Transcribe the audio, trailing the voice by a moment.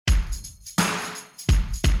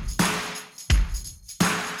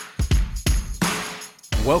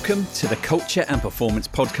Welcome to the Culture and Performance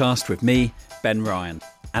Podcast with me, Ben Ryan.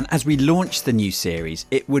 And as we launch the new series,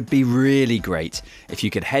 it would be really great if you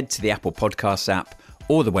could head to the Apple Podcasts app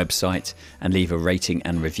or the website and leave a rating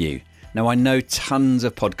and review. Now, I know tons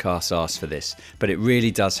of podcasts ask for this, but it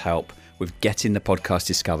really does help with getting the podcast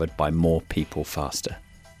discovered by more people faster.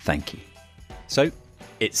 Thank you. So,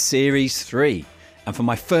 it's Series 3. And for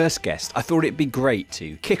my first guest, I thought it'd be great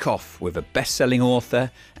to kick off with a best-selling author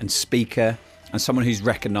and speaker and someone who's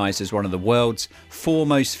recognised as one of the world's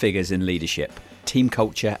foremost figures in leadership, team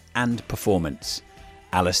culture and performance,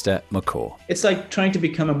 Allistair McCaw. It's like trying to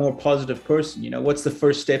become a more positive person. You know, what's the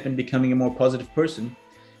first step in becoming a more positive person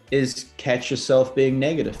is catch yourself being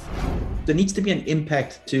negative. There needs to be an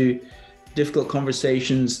impact to difficult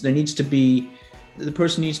conversations. The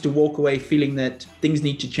person needs to walk away feeling that things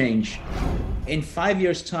need to change. In 5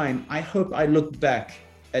 years' time, I hope I look back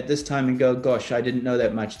at this time and go, gosh, I didn't know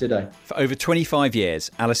that much, did I? For over 25 years,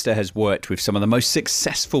 Allistair has worked with some of the most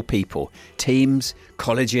successful people, teams,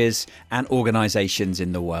 colleges, and organisations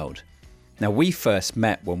in the world. Now, we first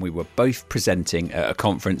met when we were both presenting at a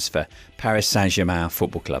conference for Paris Saint-Germain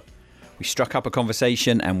Football Club. We struck up a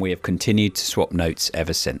conversation and we have continued to swap notes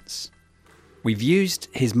ever since. We've used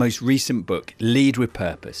his most recent book, Lead with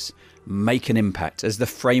Purpose, Make an Impact, as the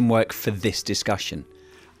framework for this discussion.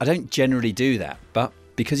 I don't generally do that, but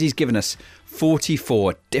because he's given us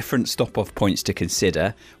 44 different stop-off points to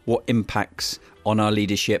consider what impacts on our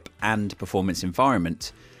leadership and performance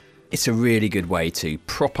environment, it's a really good way to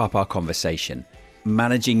prop up our conversation,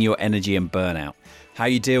 managing your energy and burnout, how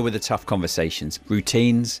you deal with the tough conversations,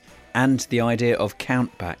 routines, and the idea of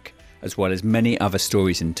count back, as well as many other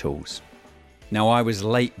stories and tools. Now, I was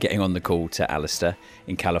late getting on the call to Allistair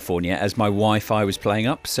in California as my Wi-Fi was playing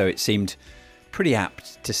up, so it seemed pretty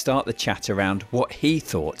apt to start the chat around what he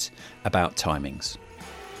thought about timings.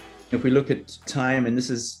 If we look at time, and this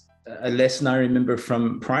is a lesson I remember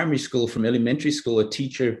from primary school, from elementary school, a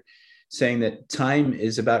teacher saying that time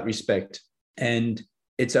is about respect. And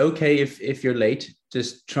it's okay if you're late,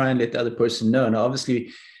 just try and let the other person know. And obviously,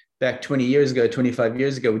 back 20 years ago, 25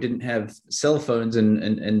 years ago, we didn't have cell phones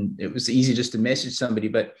and it was easy just to message somebody.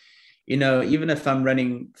 But, you know, even if I'm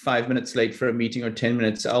running 5 minutes late for a meeting or 10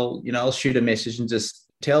 minutes, I'll shoot a message and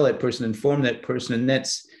just tell that person, inform that person. And I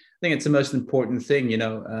think it's the most important thing, you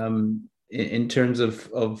know, in terms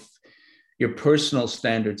of your personal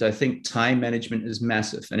standards. I think time management is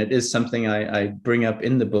massive. And it is something I bring up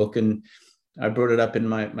in the book. And I brought it up in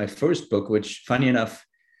my first book, which, funny enough,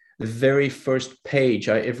 the very first page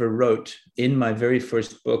I ever wrote in my very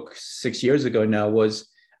first book 6 years ago now was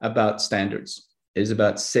about standards, is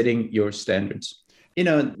about setting your standards. You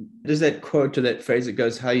know, there's that quote or that phrase that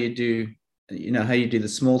goes, how you do the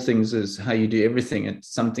small things is how you do everything. It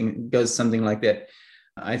goes something like that.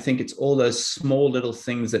 I think it's all those small little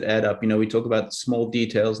things that add up. You know, we talk about small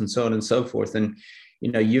details and so on and so forth. And,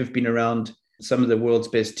 you know, you've been around some of the world's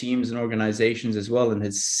best teams and organizations as well and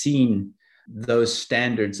has seen those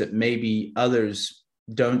standards that maybe others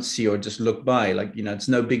don't see or just look by. Like, you know, it's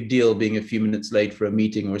no big deal being a few minutes late for a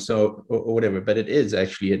meeting or so or whatever, but it's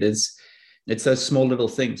those small little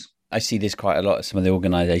things. I see this quite a lot at some of the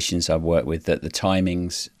organisations I've worked with, that the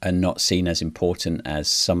timings are not seen as important as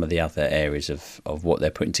some of the other areas of what they're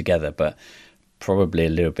putting together. But probably a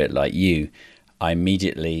little bit like you, I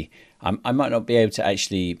might not be able to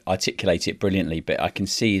actually articulate it brilliantly, but I can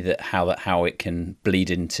see that how it can bleed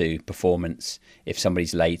into performance if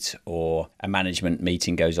somebody's late or a management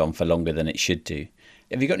meeting goes on for longer than it should do.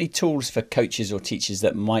 Have you got any tools for coaches or teachers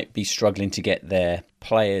that might be struggling to get their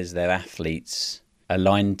players, their athletes,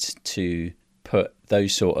 aligned to put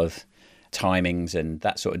those sort of timings and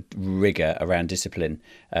that sort of rigor around discipline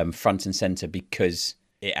front and centre because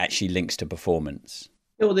it actually links to performance?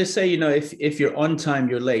 Well, they say, you know, if you're on time,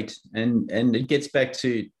 you're late. And it gets back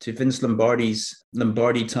to Vince Lombardi's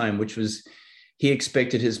Lombardi time, which was he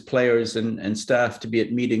expected his players and staff to be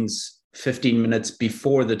at meetings 15 minutes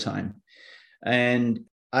before the time. And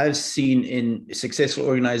I've seen in successful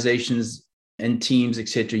organizations and teams, et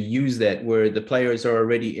cetera, use that where the players are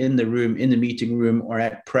already in the room, in the meeting room or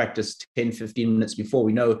at practice 10, 15 minutes before.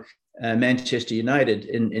 We know Manchester United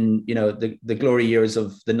in you know the glory years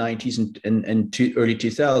of the 90s and early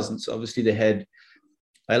 2000s. Obviously, they had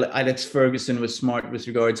Alex Ferguson was smart with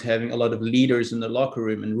regards to having a lot of leaders in the locker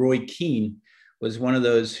room, and Roy Keane was one of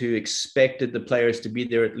those who expected the players to be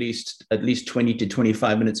there at least 20 to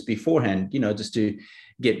 25 minutes beforehand, you know, just to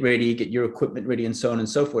get ready, get your equipment ready, and so on and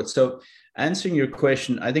so forth. So answering your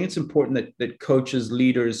question, I think it's important that coaches,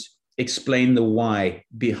 leaders explain the why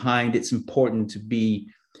behind it's important to be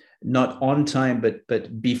not on time,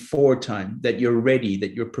 but before time, that you're ready,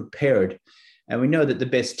 that you're prepared. And we know that the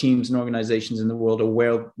best teams and organizations in the world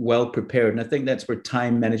are well prepared. And I think that's where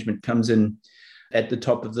time management comes in at the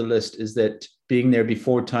top of the list, is that being there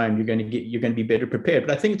before time, you're going to be better prepared.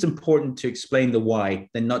 But I think it's important to explain the why,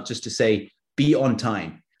 than not just to say, be on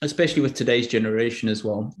time, especially with today's generation as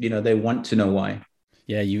well. They want to know why.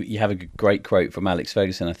 Yeah, you have a great quote from Alex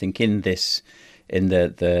Ferguson, I think, in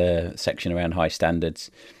the section around high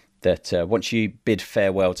standards, that once you bid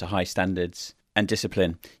farewell to high standards and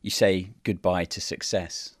discipline, you say goodbye to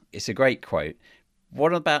success. It's a great quote.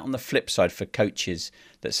 What about on the flip side for coaches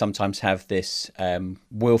that sometimes have this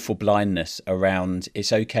willful blindness around,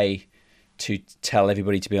 it's okay to tell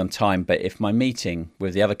everybody to be on time, but if my meeting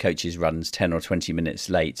with the other coaches runs 10 or 20 minutes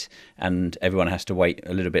late and everyone has to wait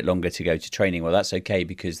a little bit longer to go to training, well, that's okay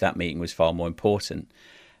because that meeting was far more important.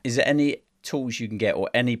 Is there any tools you can get, or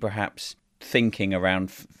any perhaps thinking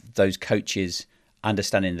around those coaches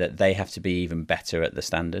understanding that they have to be even better at the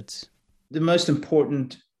standards? The most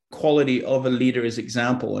important quality of a leader is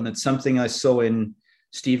example. And it's something I saw in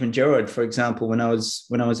Steven Gerrard, for example, when I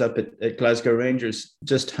was up at Glasgow Rangers,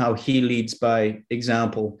 just how he leads by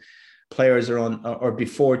example. Players are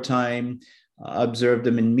before time, observe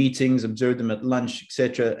them in meetings, observe them at lunch,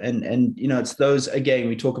 etc. And it's those, again,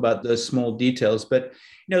 we talk about those small details. But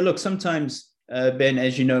look, sometimes Ben,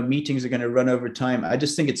 as you know, meetings are going to run over time. I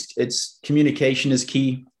just think it's communication is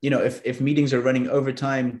key. If meetings are running over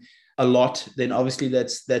time a lot, then obviously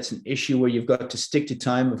that's an issue where you've got to stick to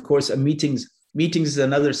time. Of course, meetings is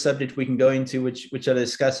another subject we can go into, which I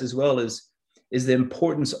discuss as well, is the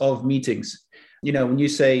importance of meetings. When you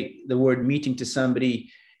say the word meeting to somebody,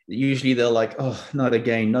 usually they're like, oh, not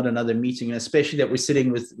again, not another meeting. And especially that we're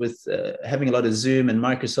sitting with having a lot of Zoom and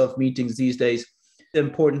Microsoft meetings these days. The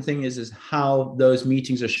important thing is how those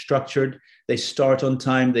meetings are structured. They start on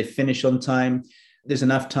time, they finish on time. There's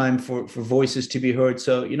enough time for voices to be heard.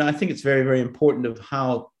 So, I think it's very, very important of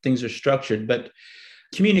how things are structured. But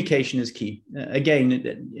communication is key. Again,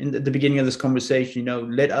 in the beginning of this conversation,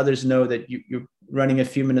 let others know that you're running a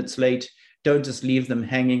few minutes late. Don't just leave them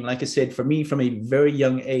hanging. Like I said, for me, from a very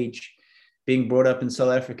young age, being brought up in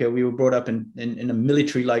South Africa, we were brought up in a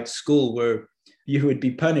military-like school where you would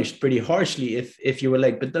be punished pretty harshly if you were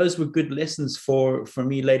late. But those were good lessons for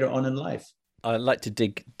me later on in life. I'd like to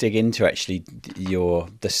dig into actually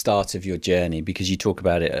the start of your journey, because you talk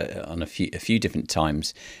about it on a few different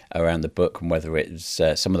times around the book, and whether it was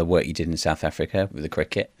some of the work you did in South Africa with the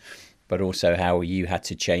cricket, but also how you had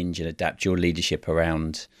to change and adapt your leadership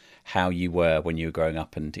around how you were when you were growing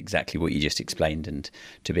up, and exactly what you just explained, and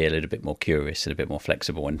to be a little bit more curious and a bit more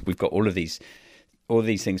flexible. And we've got all of these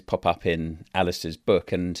things pop up in Allistair's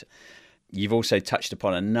book, and you've also touched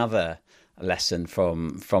upon another lesson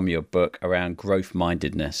from your book around growth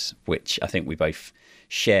mindedness, which I think we both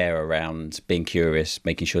share, around being curious,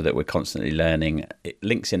 making sure that we're constantly learning. It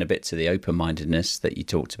links in a bit to the open mindedness that you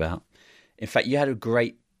talked about. In fact, you had a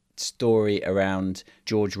great story around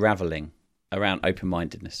George Raveling around open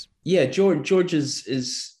mindedness. Yeah, George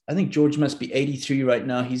is I think George must be 83 right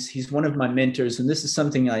now. He's one of my mentors, and this is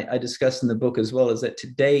something I discuss in the book as well, is that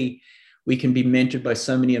today we can be mentored by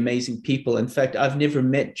so many amazing people. In fact, I've never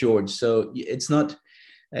met George. So it's not,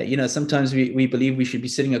 sometimes we believe we should be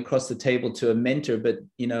sitting across the table to a mentor, but,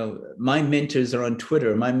 my mentors are on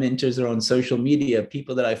Twitter. My mentors are on social media,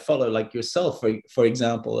 people that I follow, like yourself, for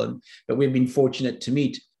example, but we've been fortunate to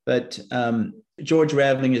meet. But George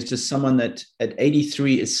Raveling is just someone that at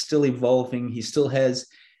 83 is still evolving. He still has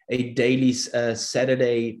a daily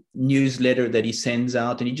Saturday newsletter that he sends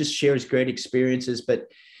out, and he just shares great experiences.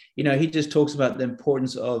 But he just talks about the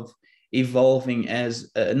importance of evolving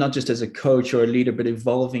as not just as a coach or a leader, but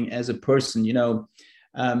evolving as a person.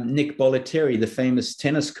 Nick Bollettieri, the famous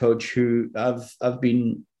tennis coach, who I've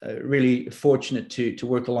been really fortunate to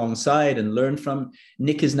work alongside and learn from.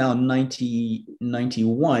 Nick is now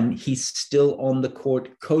 91. He's still on the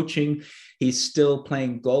court coaching. He's still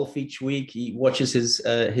playing golf each week. He watches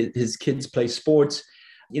his kids play sports.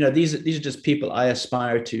 These are just people I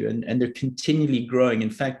aspire to, and they're continually growing. In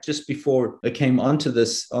fact, just before I came onto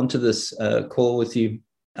this call with you,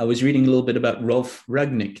 I was reading a little bit about Rolf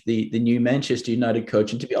Rangnick, the new Manchester United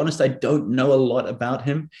coach. And to be honest, I don't know a lot about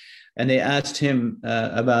him. And they asked him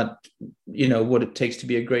about, what it takes to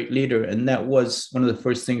be a great leader. And that was one of the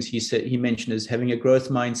first things he mentioned, is having a growth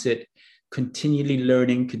mindset, continually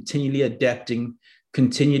learning, continually adapting,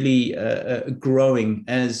 continually growing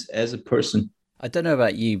as a person. I don't know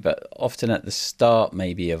about you, but often at the start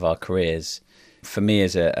maybe of our careers, for me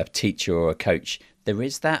as a teacher or a coach, there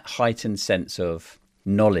is that heightened sense of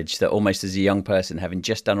knowledge that almost as a young person, having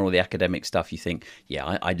just done all the academic stuff, you think,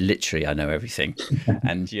 yeah, I literally, I know everything.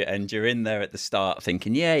 and you're in there at the start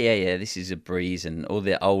thinking, yeah, this is a breeze. And all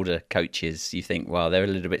the older coaches, you think, well, they're a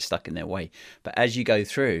little bit stuck in their way. But as you go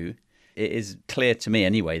through, it is clear to me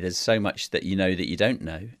anyway, there's so much that you know that you don't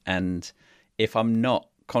know. And if I'm not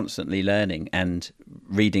constantly learning and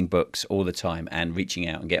reading books all the time and reaching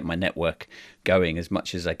out and getting my network going as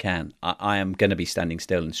much as I can, I am going to be standing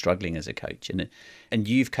still and struggling as a coach. And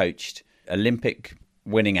you've coached Olympic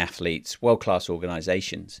winning athletes, world-class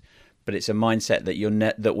organizations, but it's a mindset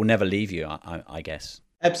that that will never leave you, I guess.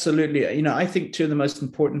 Absolutely. I think two of the most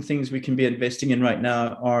important things we can be investing in right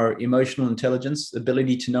now are emotional intelligence, the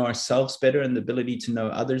ability to know ourselves better and the ability to know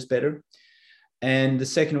others better. And the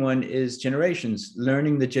second one is generations,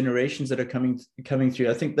 learning the generations that are coming through.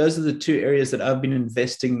 I think those are the two areas that I've been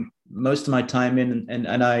investing most of my time in.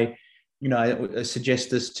 And I suggest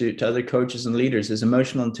this to other coaches and leaders, is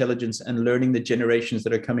emotional intelligence and learning the generations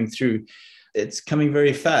that are coming through. It's coming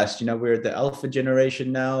very fast. We're the alpha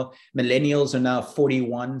generation now. Millennials are now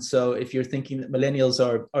 41. So if you're thinking that millennials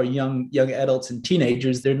are young adults and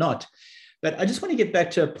teenagers, they're not. But I just want to get back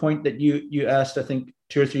to a point that you asked, I think,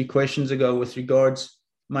 2 or 3 questions ago with regards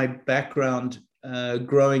my background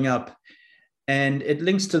growing up. And it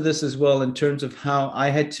links to this as well in terms of how I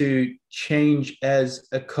had to change as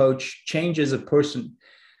a coach, change as a person.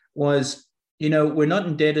 Was, we're not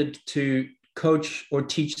indebted to coach or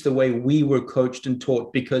teach the way we were coached and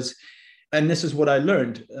taught, because, and this is what I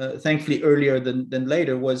learned, thankfully earlier than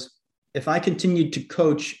later, was if I continued to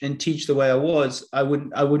coach and teach the way I was, I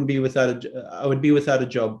would be without a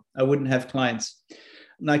job. I wouldn't have clients.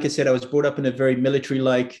 Like I said, I was brought up in a very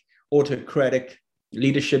military-like, autocratic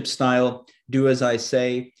leadership style, do as I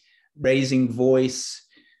say, raising voice,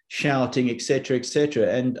 shouting, etc.,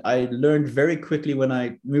 etc. And I learned very quickly when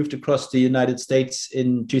I moved across the United States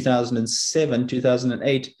in 2007,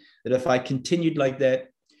 2008, that if I continued like that,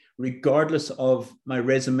 regardless of my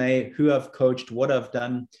resume, who I've coached, what I've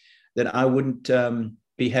done, that I wouldn't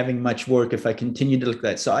be having much work if I continued like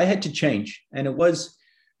that. So I had to change. And it was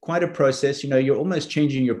quite a process. You're almost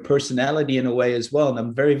changing your personality in a way as well. And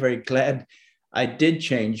I'm very, very glad I did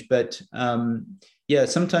change. But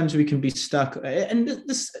sometimes we can be stuck. And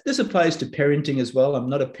this applies to parenting as well. I'm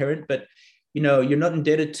not a parent, but you're not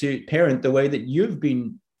indebted to parent the way that you've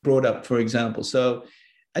been brought up, for example. So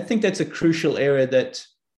I think that's a crucial area that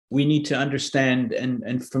we need to understand.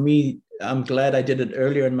 And for me, I'm glad I did it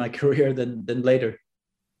earlier in my career than later.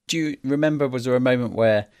 Do you remember, was there a moment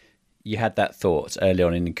where you had that thought early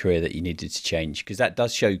on in your career that you needed to change? Because that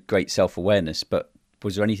does show great self-awareness, but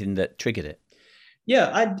was there anything that triggered it?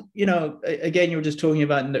 Yeah, again, you were just talking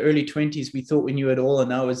about in the early 20s, we thought we knew it all.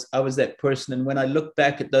 And I was that person. And when I look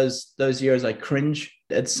back at those years, I cringe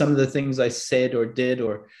at some of the things I said or did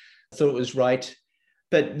or thought it was right.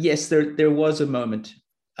 But yes, there was a moment.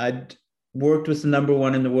 I'd worked with the number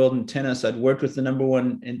one in the world in tennis. I'd worked with the number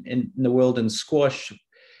one in the world in squash.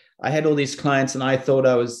 I had all these clients and I thought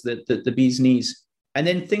I was the bee's knees. And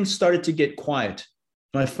then things started to get quiet.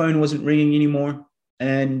 My phone wasn't ringing anymore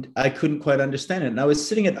and I couldn't quite understand it. And I was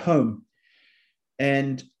sitting at home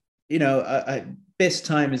and, best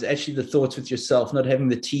time is actually the thoughts with yourself, not having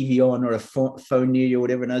the TV on or a phone near you or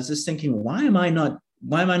whatever. And I was just thinking, why am I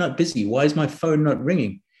not busy? Why is my phone not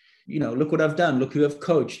ringing? Look what I've done. Look who I've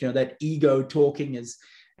coached. That ego talking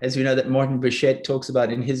as we know that Martin Bichette talks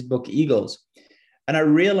about in his book, Eagles. And I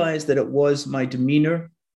realized that it was my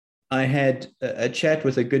demeanor. I had a chat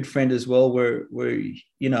with a good friend as well, where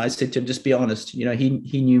I said to him, just be honest.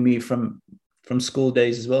 He knew me from school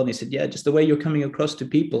days as well. And he said, yeah, just the way you're coming across to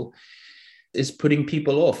people is putting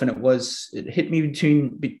people off. And it hit me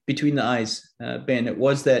between the eyes, Ben. It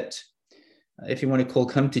was that, if you want to call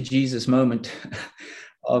come to Jesus moment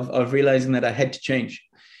of realizing that I had to change.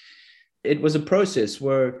 It was a process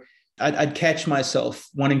where I'd catch myself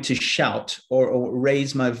wanting to shout or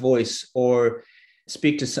raise my voice or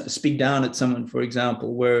speak down at someone, for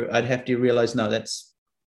example, where I'd have to realize, no,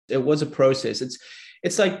 it was a process.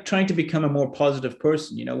 It's like trying to become a more positive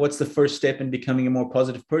person. What's the first step in becoming a more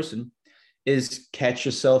positive person is catch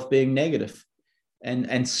yourself being negative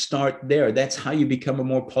and start there. That's how you become a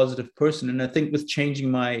more positive person. And I think with changing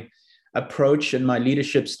my approach and my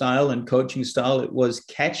leadership style and coaching style, it was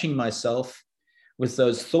catching myself with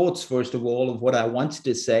those thoughts, first of all, of what I wanted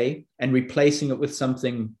to say and replacing it with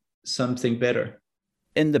something better.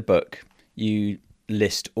 In the book, you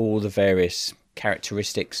list all the various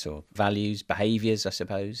characteristics or values, behaviors, I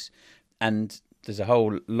suppose, and there's a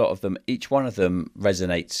whole lot of them. Each one of them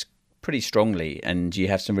resonates pretty strongly, and you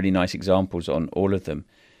have some really nice examples on all of them.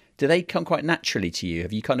 do they come quite naturally to you?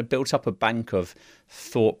 Have you kind of built up a bank of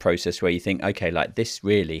thought process where you think, okay, like this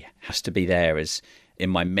really has to be there as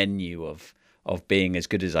in my menu of being as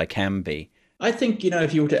good as I can be? I think,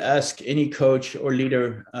 if you were to ask any coach or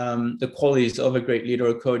leader, the qualities of a great leader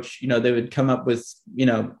or coach, they would come up with,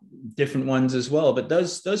 different ones as well. But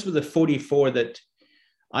those were the 44 that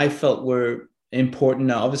I felt were important.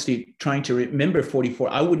 Now, obviously, trying to remember 44,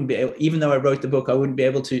 I wouldn't be able, even though I wrote the book, I wouldn't be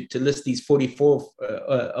able to list these 44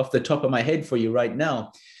 off the top of my head for you right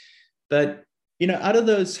now. But, out of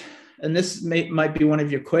those, and this might be one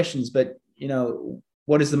of your questions, but,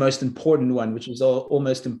 what is the most important one, which is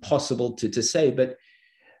almost impossible to say. But,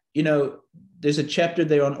 there's a chapter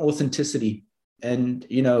there on authenticity. And,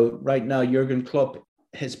 right now, Jurgen Klopp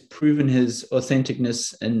has proven his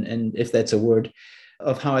authenticness, and if that's a word,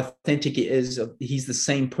 of how authentic he is. He's the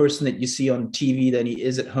same person that you see on TV than he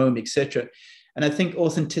is at home, etc. And I think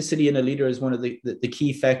authenticity in a leader is one of the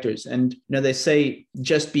key factors. And, they say,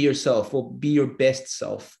 just be yourself. Well, be your best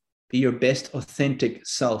self, be your best authentic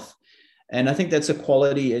self. And I think that's a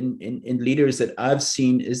quality in leaders that I've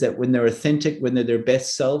seen, is that when they're authentic, when they're their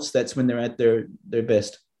best selves, that's when they're at their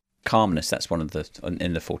best. Calmness, that's one of the,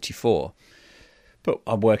 in the 44. But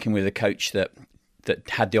I'm working with a coach that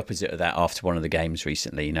had the opposite of that after one of the games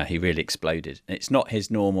recently. He really exploded. And it's not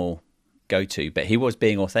his normal go-to, but he was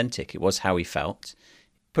being authentic. It was how he felt.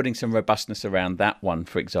 Putting some robustness around that one,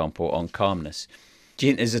 for example, on calmness. Do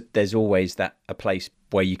you think there's always a place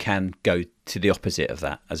where you can go to the opposite of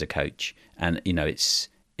that as a coach? And, is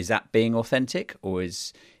that being authentic, or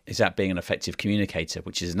is that being an effective communicator,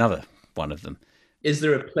 which is another one of them? Is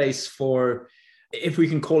there a place for, if we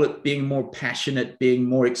can call it, being more passionate, being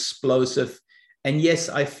more explosive? And yes,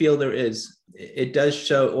 I feel there is. It does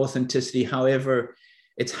show authenticity. However,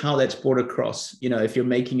 it's how that's brought across. If you're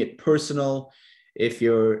making it personal, if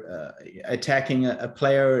you're attacking a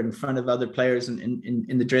player in front of other players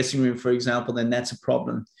in the dressing room, for example, then that's a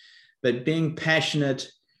problem. But being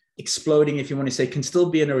passionate, exploding, if you want to say, can still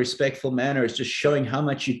be in a respectful manner. It's just showing how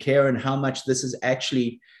much you care and how much this is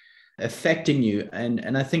actually affecting you.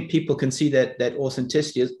 And I think people can see that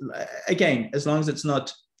authenticity is, again, as long as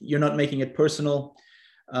you're not making it personal,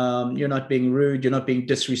 you're not being rude, you're not being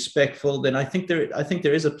disrespectful, then I think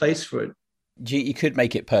there is a place for it. You could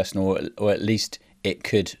make it personal, or at least it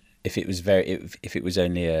could, if it was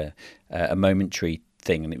only a momentary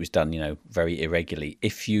thing and it was done, very irregularly.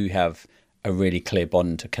 If you have a really clear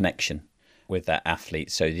bond, a connection with that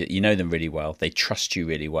athlete, so that you know them really well, they trust you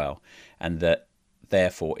really well, and that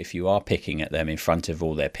therefore, if you are picking at them in front of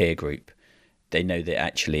all their peer group, they know that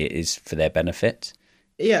actually it is for their benefit.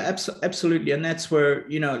 Yeah, absolutely, and that's where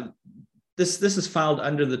This is filed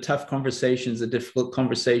under the tough conversations, the difficult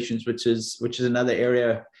conversations, which is another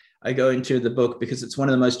area I go into the book, because it's one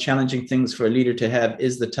of the most challenging things for a leader to have,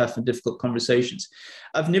 is the tough and difficult conversations.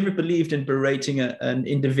 I've never believed in berating an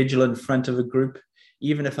individual in front of a group,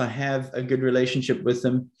 even if I have a good relationship with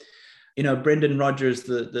them. Brendan Rodgers,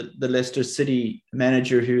 the Leicester City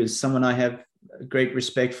manager, who is someone I have great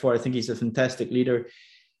respect for. I think he's a fantastic leader.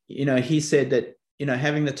 He said that,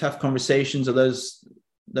 having the tough conversations, or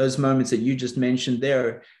those moments that you just mentioned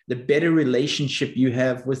there, the better relationship you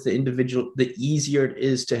have with the individual, the easier it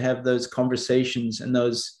is to have those conversations and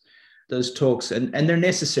those talks. And they're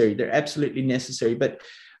necessary. They're absolutely necessary. But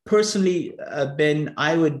personally, Ben,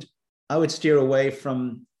 I would steer away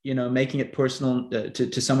from, making it personal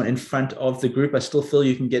to someone in front of the group. I still feel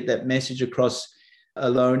you can get that message across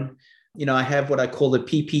alone. I have what I call the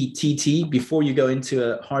PPTT before you go into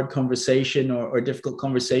a hard conversation or a difficult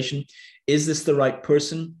conversation. Is this the right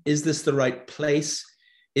person? Is this the right place?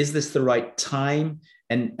 Is this the right time?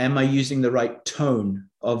 And am I using the right tone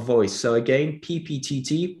of voice? So again,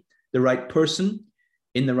 PPTT, the right person,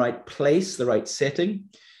 in the right place, the right setting,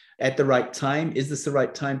 at the right time. Is this the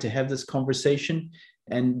right time to have this conversation?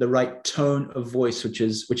 And the right tone of voice, which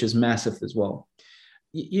is massive as well.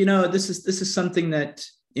 This is something that,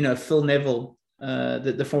 Phil Neville,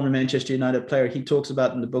 the former Manchester United player, he talks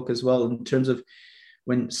about in the book as well, in terms of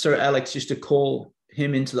when Sir Alex used to call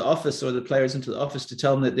him into the office, or the players into the office, to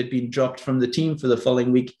tell them that they'd been dropped from the team for the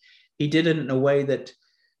following week. He did it in a way that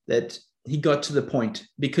he got to the point,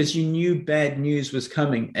 because you knew bad news was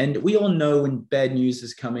coming. And we all know when bad news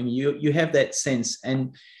is coming, you have that sense,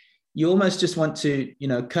 and you almost just want to,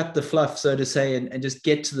 cut the fluff, so to say, and just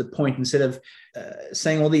get to the point, instead of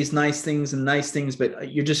saying all these nice things,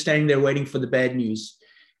 but you're just standing there waiting for the bad news.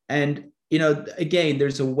 And, again,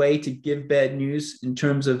 there's a way to give bad news in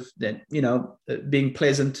terms of that, being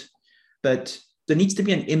pleasant, but there needs to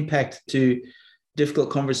be an impact to difficult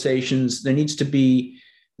conversations.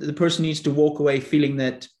 The person needs to walk away feeling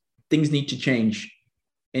that things need to change.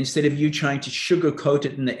 instead of you trying to sugarcoat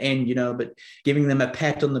it in the end, but giving them a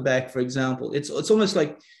pat on the back, for example. It's almost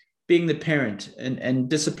like being the parent and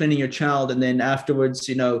disciplining your child, and then afterwards,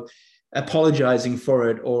 apologizing for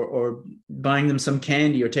it, or buying them some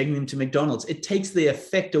candy or taking them to McDonald's. It takes the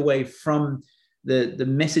effect away from the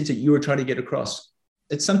message that you were trying to get across.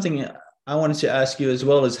 It's something I wanted to ask you as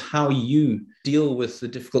well, as how you deal with the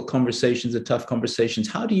difficult conversations, the tough conversations.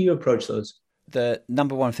 How do you approach those? The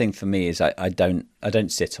number one thing for me is I don't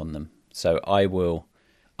sit on them. So I will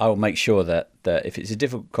make sure that if it's a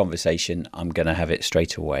difficult conversation, I'm going to have it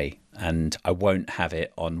straight away, and I won't have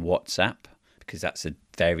it on WhatsApp, because that's a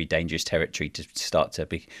very dangerous territory to start to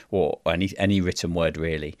be, or any written word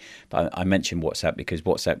really. But I mentioned WhatsApp because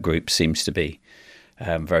WhatsApp groups seems to be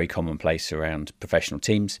very commonplace around professional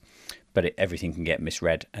teams, but everything can get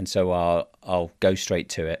misread, and so I'll go straight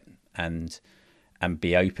to it and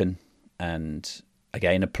be open. And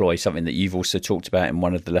again, employ something that you've also talked about in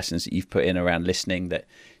one of the lessons that you've put in around listening, that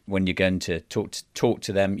when you're going to talk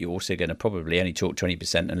to them, you're also going to probably only talk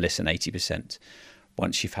 20% and listen 80%.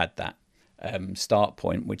 Once you've had that start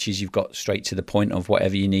point, which is you've got straight to the point of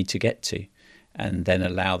whatever you need to get to, and then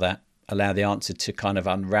allow the answer to kind of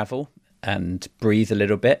unravel and breathe a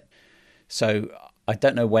little bit. So I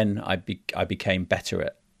don't know when I became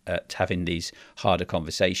better at having these harder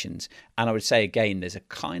conversations. And I would say, again, there's a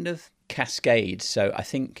kind of cascade. So I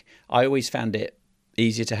think I always found it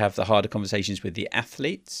easier to have the harder conversations with the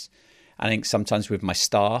athletes. I think sometimes with my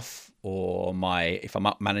staff, or if I'm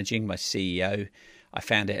up managing my CEO, I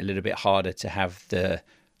found it a little bit harder to have the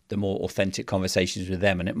more authentic conversations with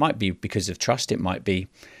them. And it might be because of trust. It might be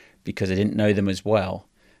because I didn't know them as well.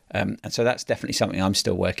 And so that's definitely something I'm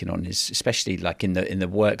still working on, is especially like in the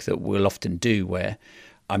work that we'll often do, where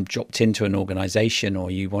I'm dropped into an organization,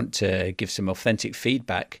 or you want to give some authentic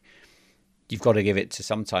feedback. You've got to give it to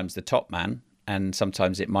sometimes the top man, and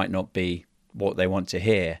sometimes it might not be what they want to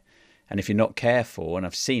hear. And if you're not careful, and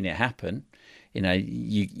I've seen it happen,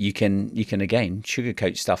 you can again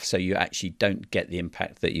sugarcoat stuff so you actually don't get the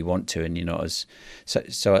impact that you want to, and you're not as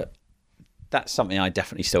so. That's something I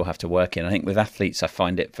definitely still have to work in. I think with athletes, I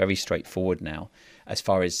find it very straightforward now as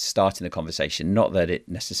far as starting the conversation. Not that it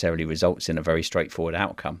necessarily results in a very straightforward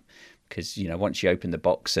outcome, because once you open the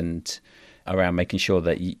box and around making sure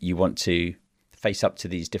that you want to face up to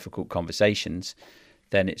these difficult conversations,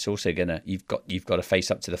 then it's also you've got to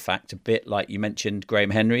face up to the fact, a bit like you mentioned Graham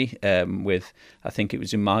Henry with, I think it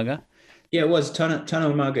was Umaga. Yeah, it was Tana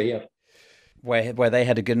Umaga, yeah. Where they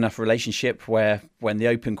had a good enough relationship where when the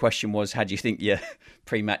open question was, how do you think your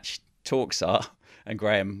pre-match talks are? And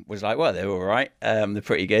Graham was like, well, they're all right. They're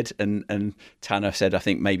pretty good. And Tana said, I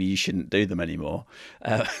think maybe you shouldn't do them anymore.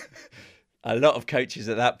 A lot of coaches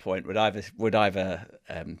at that point would either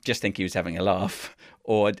just think he was having a laugh,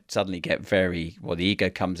 or suddenly get the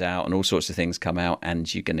ego comes out and all sorts of things come out,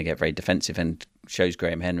 and you're going to get very defensive, and shows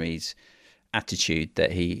Graham Henry's attitude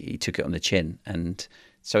that he took it on the chin. And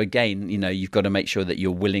so again, you've got to make sure that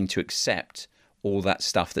you're willing to accept all that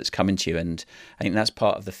stuff that's coming to you. And I think that's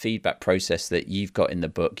part of the feedback process that you've got in the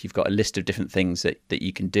book. You've got a list of different things that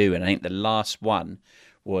you can do. And I think the last one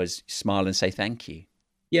was smile and say thank you.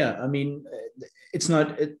 Yeah, I mean, it's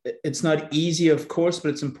not easy, of course, but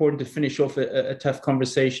it's important to finish off a tough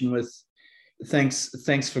conversation with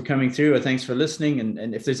thanks for coming through, or thanks for listening.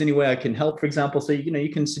 And if there's any way I can help, for example, so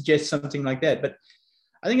you can suggest something like that. But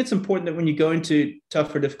I think it's important that when you go into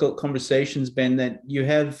tough or difficult conversations, Ben, that you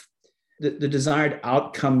have the desired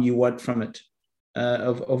outcome you want from it,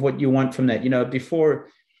 of what you want from that. Before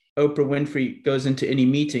Oprah Winfrey goes into any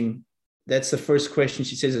meeting, that's the first question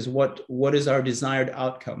she says is, what is our desired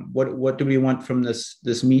outcome? What do we want from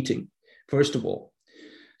this meeting, first of all?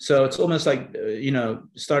 So it's almost like,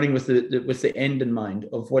 starting with the end in mind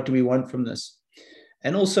of what do we want from this?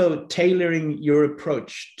 And also tailoring your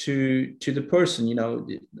approach to the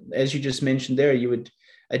person. As you just mentioned there, you would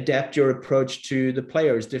adapt your approach to the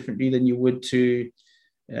players differently than you would to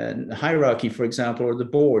hierarchy, for example, or the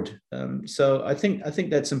board. So I think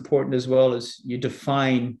that's important, as well as you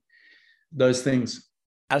define those things.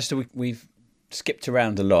 Alistair, we've skipped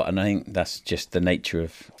around a lot, and I think that's just the nature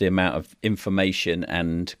of the amount of information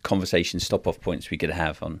and conversation stop-off points we could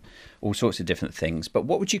have on all sorts of different things. But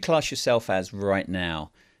what would you class yourself as right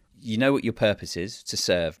now? You know what your purpose is, to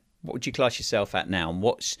serve. What would you class yourself at now? And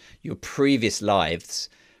what's your previous lives?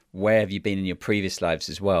 Where have you been in your previous lives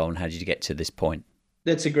as well? And how did you get to this point?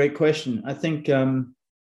 That's a great question. I think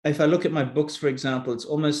if I look at my books, for example, it's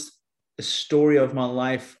almost a story of my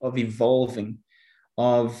life of evolving,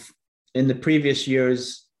 of in the previous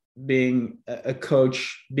years being a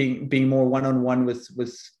coach, being more one-on-one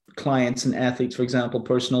with clients and athletes, for example,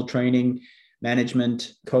 personal training,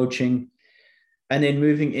 management, coaching, and then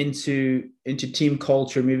moving into team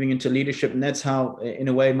culture, moving into leadership. And that's how, in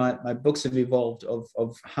a way, my books have evolved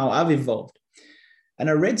of how I've evolved. And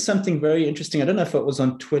I read something very interesting. I don't know if it was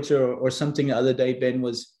on Twitter or something the other day, Ben,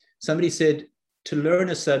 was somebody said, to learn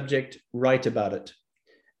a subject, write about it.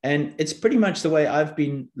 And it's pretty much the way I've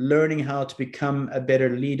been learning how to become a better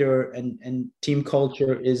leader, and team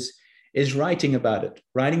culture is writing about it,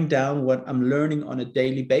 writing down what I'm learning on a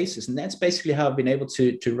daily basis. And that's basically how I've been able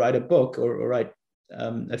to write a book or write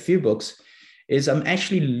a few books, is I'm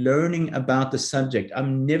actually learning about the subject.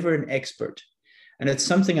 I'm never an expert. And it's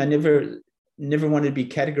something I never wanted to be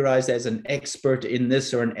categorized as an expert in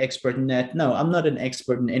this or an expert in that. No, I'm not an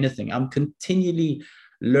expert in anything. I'm continually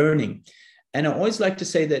learning. And I always like to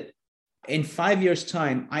say that in 5 years'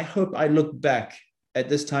 time, I hope I look back at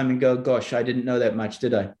this time and go, gosh, I didn't know that much,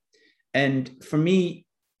 did I? And for me,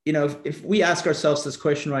 if we ask ourselves this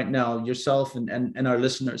question right now, yourself and our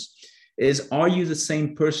listeners, is, are you the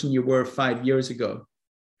same person you were 5 years ago?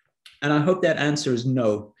 And I hope that answer is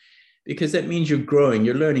no, because that means you're growing,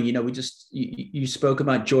 you're learning. You spoke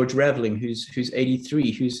about George Raveling, who's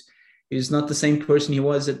 83, who's not the same person he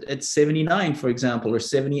was at 79, for example, or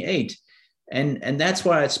 78. And that's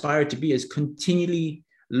where I aspire to be, is continually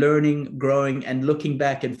learning, growing, and looking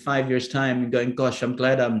back in 5 years' time and going, gosh, I'm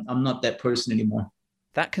glad I'm not that person anymore.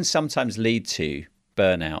 That can sometimes lead to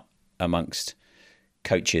burnout amongst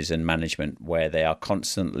coaches and management, where they are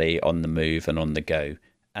constantly on the move and on the go.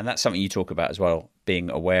 And that's something you talk about as well, being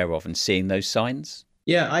aware of and seeing those signs.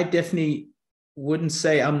 Yeah, I definitely wouldn't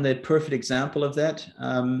say I'm the perfect example of that.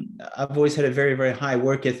 I've always had a very, very high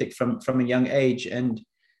work ethic from a young age. And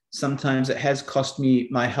sometimes it has cost me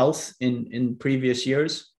my health in previous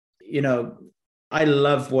years. I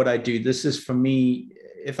love what I do. This is, for me,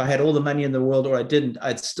 if I had all the money in the world or I didn't,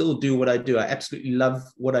 I'd still do what I do. I absolutely love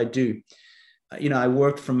what I do. I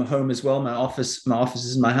worked from home as well. My office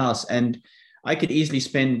is in my house, and I could easily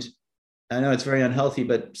spend, I know it's very unhealthy,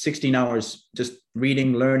 but 16 hours just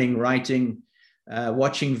reading, learning, writing,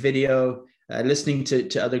 watching video, listening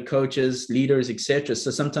to other coaches, leaders, etc.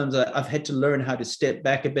 So sometimes I've had to learn how to step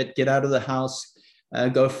back a bit, get out of the house,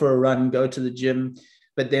 go for a run, go to the gym.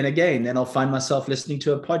 But then I'll find myself listening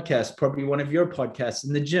to a podcast, probably one of your podcasts,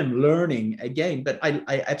 in the gym, learning again. But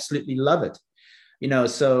I absolutely love it.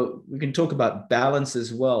 So we can talk about balance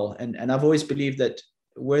as well. And I've always believed that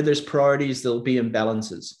where there's priorities, there'll be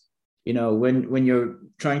imbalances. When you're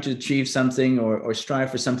trying to achieve something or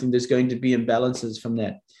strive for something, there's going to be imbalances from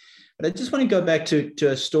that. But I just want to go back to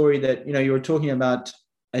a story that, you were talking about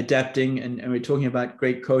adapting, and we're talking about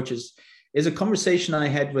great coaches. Is a conversation I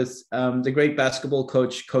had with the great basketball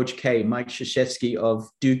coach, Coach K, Mike Krzyzewski of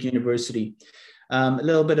Duke University. A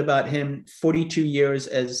little bit about him: 42 years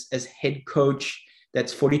as head coach.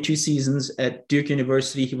 That's 42 seasons at Duke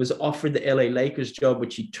University. He was offered the LA Lakers job,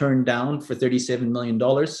 which he turned down for $37 million.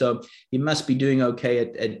 So he must be doing okay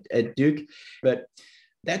at Duke. But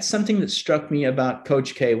that's something that struck me about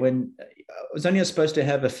Coach K. When I was only supposed to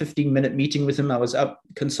have a 15-minute meeting with him, I was up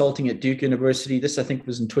consulting at Duke University. This, I think,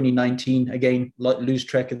 was in 2019. Again, lose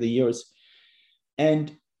track of the years.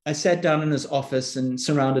 And I sat down in his office and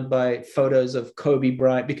surrounded by photos of Kobe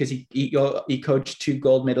Bryant, because he coached 2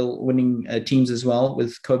 gold medal winning teams as well,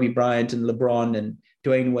 with Kobe Bryant and LeBron and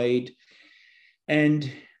Dwayne Wade. And I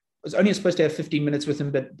was only supposed to have 15 minutes with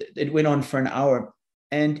him, but it went on for an hour.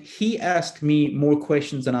 And he asked me more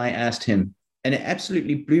questions than I asked him. And it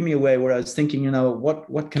absolutely blew me away, where I was thinking,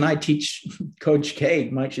 what can I teach Coach K,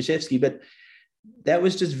 Mike Krzyzewski? But that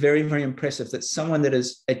was just very, very impressive, that someone that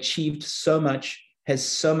has achieved so much, has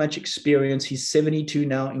so much experience. He's 72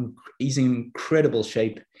 now. He's in incredible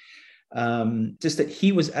shape. Just that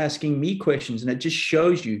he was asking me questions, and it just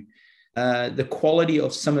shows you the quality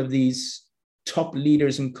of some of these top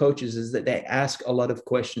leaders and coaches, is that they ask a lot of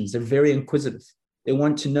questions. They're very inquisitive. They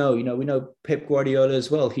want to know. We know Pep Guardiola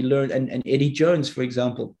as well. He learned, and Eddie Jones, for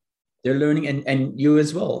example. They're learning, and you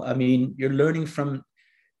as well. I mean, you're learning from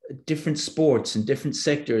different sports and different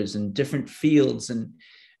sectors and different fields,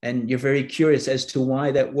 and you're very curious as to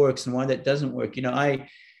why that works and why that doesn't work. A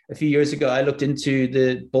few years ago, I looked into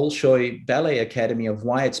the Bolshoi Ballet Academy, of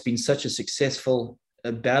why it's been such a successful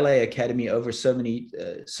ballet academy over so many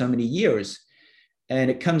years. And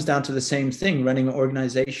it comes down to the same thing: running an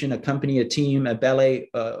organization, a company, a team, a ballet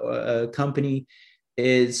a company,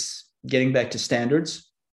 is getting back to standards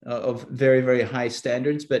of very, very high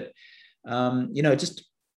standards. But, just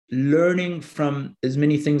learning from as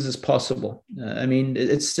many things as possible.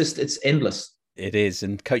 It's endless. It is.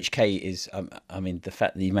 And Coach K is, the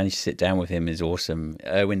fact that you managed to sit down with him is awesome.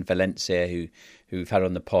 Erwin Valencia, who we've had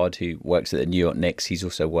on the pod, who works at the New York Knicks, he's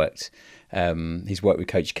also worked He's worked with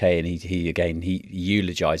Coach K, and he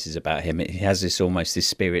eulogizes about him. He has this almost this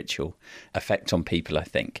spiritual effect on people, I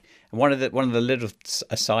think. And one of the little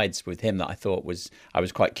asides with him that I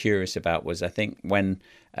was quite curious about was, I think when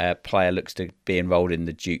a player looks to be enrolled in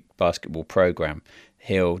the Duke basketball program,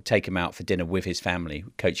 he'll take him out for dinner with his family,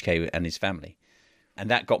 Coach K and his family. And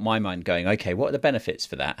that got my mind going, okay, what are the benefits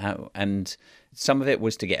for that? And some of it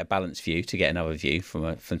was to get a balanced view, to get another view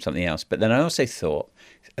from something else. But then I also thought,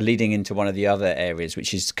 leading into one of the other areas,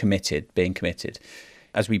 which is being committed.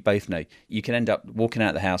 As we both know, you can end up walking out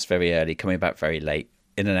of the house very early, coming back very late,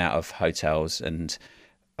 in and out of hotels and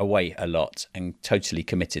away a lot, and totally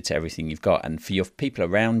committed to everything you've got. And for your people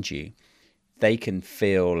around you, they can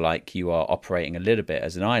feel like you are operating a little bit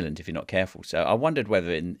as an island if you're not careful. So I wondered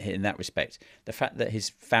whether in that respect, the fact that his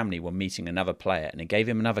family were meeting another player and they gave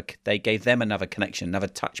them another connection, another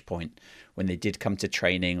touch point when they did come to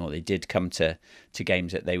training or they did come to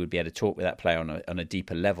games, that they would be able to talk with that player on a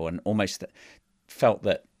deeper level, and almost felt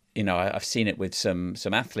that, I've seen it with some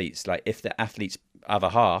athletes, like if the athletes' other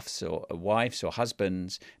halves or wives or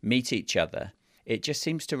husbands meet each other, it just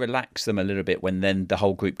seems to relax them a little bit when then the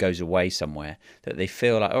whole group goes away somewhere, that they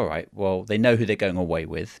feel like, all right, well, they know who they're going away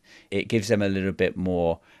with. It gives them a little bit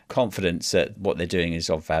more confidence that what they're doing is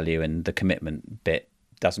of value, and the commitment bit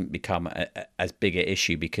doesn't become as big an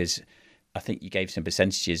issue, because I think you gave some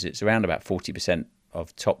percentages. It's around about 40%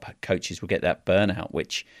 of top coaches will get that burnout,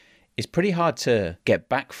 which is pretty hard to get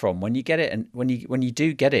back from when you get it. And when you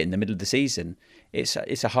do get it in the middle of the season, it's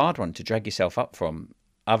a hard one to drag yourself up from,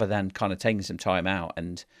 other than kind of taking some time out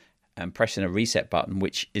and pressing a reset button,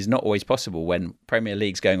 which is not always possible when Premier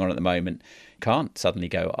League's going on at the moment. Can't suddenly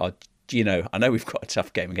go, I know we've got a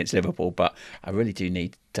tough game against Liverpool, but I really do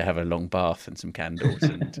need to have a long bath and some candles.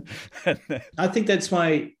 And I think that's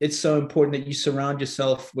why it's so important that you surround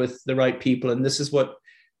yourself with the right people. And this is what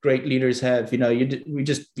great leaders have. You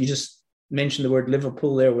just mentioned the word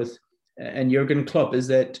Liverpool there and Jurgen Klopp, is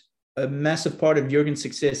that a massive part of Jurgen's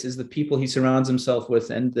success is the people he surrounds himself with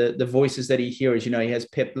and the voices that he hears. He has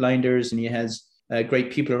Pep Blinders, and he has great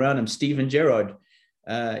people around him. Steven Gerrard,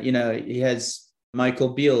 he has Michael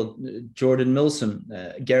Beale, Jordan Milsom,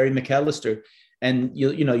 Gary McAllister. And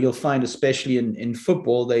you'll find, especially in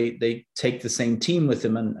football, they take the same team with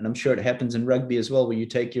them. And I'm sure it happens in rugby as well, where you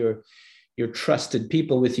take your trusted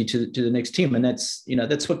people with you to the next team. And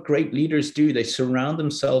that's what great leaders do. They surround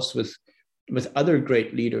themselves with other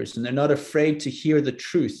great leaders, and they're not afraid to hear the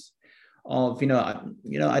truth of,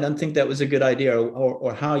 I don't think that was a good idea,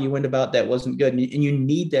 or how you went about that wasn't good. And you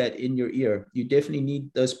need that in your ear. You definitely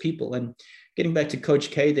need those people. And getting back to Coach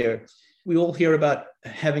K there, we all hear about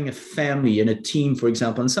having a family and a team, for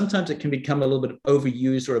example, and sometimes it can become a little bit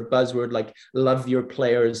overused, or a buzzword like love your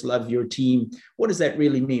players, love your team. What does that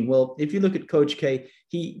really mean? Well, if you look at Coach K,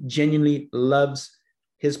 he genuinely loves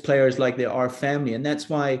his players like they are family. And that's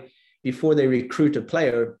why before they recruit a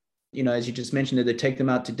player, as you just mentioned, they take them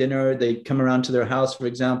out to dinner, they come around to their house, for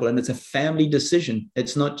example, and it's a family decision.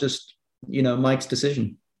 It's not just, Mike's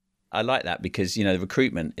decision. I like that, because, the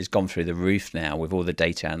recruitment has gone through the roof now with all the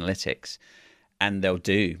data analytics, and they'll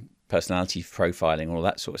do personality profiling, all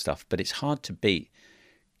that sort of stuff. But it's hard to beat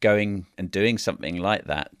going and doing something like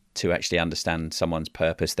that to actually understand someone's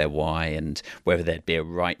purpose, their why, and whether they'd be a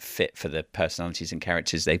right fit for the personalities and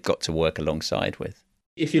characters they've got to work alongside with.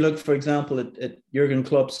 If you look, for example, at Jurgen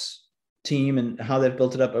Klopp's team and how they've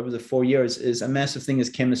built it up over the 4 years, is a massive thing is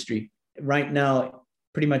chemistry. Right now,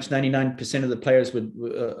 pretty much 99% of the players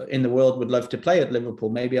in the world would love to play at Liverpool.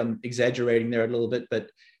 Maybe I'm exaggerating there a little bit, but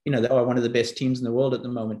they are one of the best teams in the world at the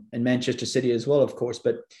moment, and Manchester City as well, of course.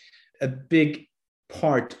 But a big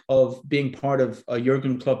part of being part of a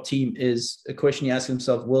Jurgen Klopp team is a question you ask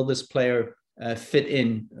himself: will this player fit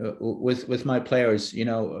in with my players?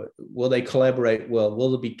 Will they collaborate well?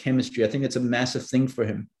 Will there be chemistry? I think it's a massive thing for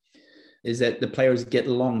him, is that the players get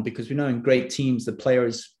along, because we know in great teams, the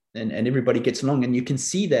players and everybody gets along. And you can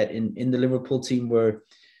see that in the Liverpool team, where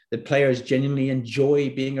the players genuinely enjoy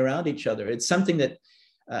being around each other. It's something that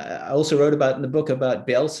I also wrote about in the book about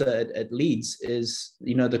Bielsa at Leeds, is,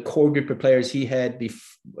 the core group of players he had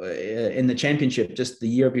in the championship just the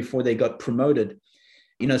year before they got promoted.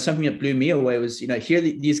 Something that blew me away was, here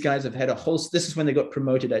these guys have had this is when they got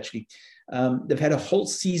promoted, actually. They've had a whole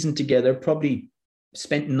season together, probably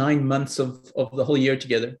spent 9 months of the whole year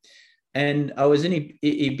together. And I was in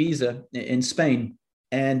Ibiza in Spain,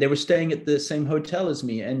 and they were staying at the same hotel as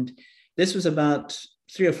me. And this was about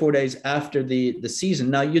 3 or 4 days after the season.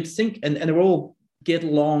 Now you'd think, and they were all get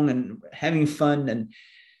along and having fun. And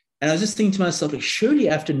And I was just thinking to myself, like, surely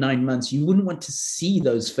after 9 months, you wouldn't want to see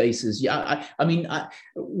those faces. Yeah,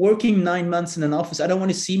 working 9 months in an office, I don't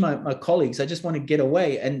want to see my colleagues. I just want to get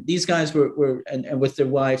away. And these guys were and with their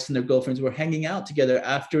wives and their girlfriends were hanging out together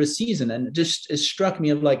after a season. And it struck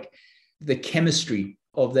me of like the chemistry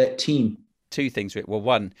of that team. Two things. Well,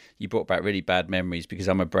 one, you brought back really bad memories because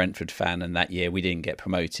I'm a Brentford fan, and that year we didn't get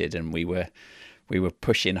promoted, and we were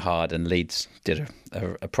pushing hard, and Leeds did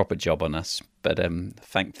a proper job on us. But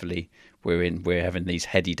thankfully, we're having these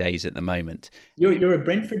heady days at the moment. You're a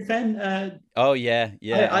Brentford fan? Oh yeah.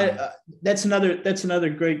 That's another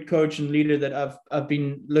great coach and leader that I've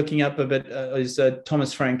been looking up a bit. Is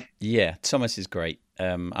Thomas Frank? Yeah, Thomas is great.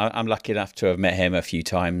 I'm lucky enough to have met him a few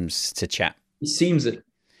times to chat. He seems it.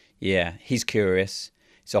 Yeah, he's curious.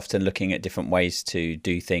 He's often looking at different ways to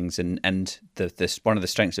do things, and the one of the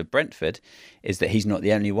strengths of Brentford is that he's not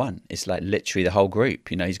the only one. It's like literally the whole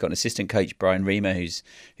group. You know, he's got an assistant coach, Brian Reamer, who's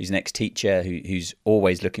an ex-teacher, who's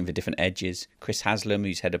always looking for different edges. Chris Haslam,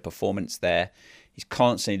 who's head of performance there. He's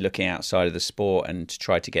constantly looking outside of the sport and to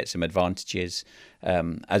try to get some advantages,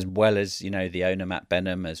 as well as, you know, the owner, Matt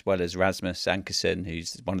Benham, as well as Rasmus Ankerson,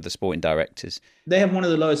 who's one of the sporting directors. They have one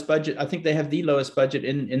of the lowest budget. I think they have the lowest budget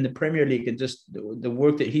in the Premier League, and just the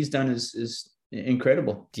work that he's done is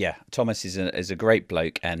incredible. Yeah, Thomas is a great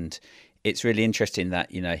bloke, and it's really interesting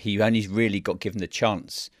that, you know, he only really got given the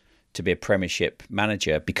chance to be a Premiership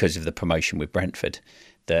manager because of the promotion with Brentford.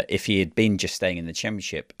 That if he had been just staying in the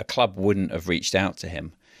Championship, a club wouldn't have reached out to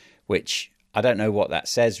him, which I don't know what that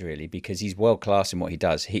says really, because he's world class in what he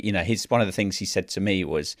does. One of the things he said to me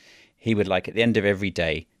was he would like at the end of every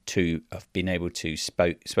day to have been able to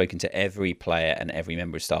spoken to every player and every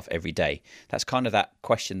member of staff every day. That's kind of that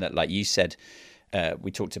question that, like you said,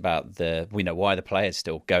 we talked about why the players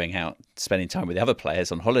still going out, spending time with the other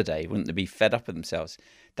players on holiday. Wouldn't they be fed up with themselves?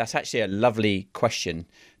 That's actually a lovely question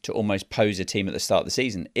to almost pose a team at the start of the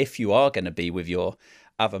season. If you are going to be with your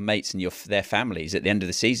other mates and their families at the end of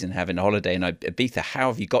the season having a holiday in Ibiza, how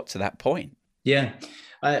have you got to that point? Yeah,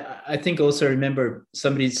 I think also remember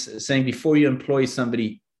somebody's saying, before you employ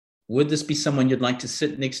somebody, would this be someone you'd like to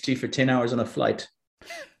sit next to for 10 hours on a flight?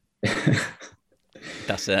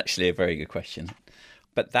 That's actually a very good question.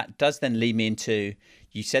 But that does then lead me into,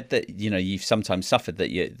 you said that, you know, you've sometimes suffered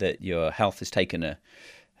that your health has taken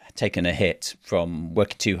a hit from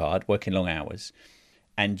working too hard, working long hours.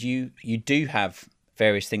 And you do have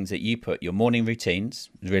various things that you put, your morning routines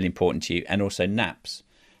is really important to you, and also naps.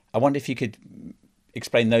 I wonder if you could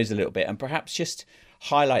explain those a little bit, and perhaps just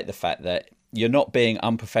highlight the fact that you're not being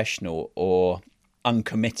unprofessional or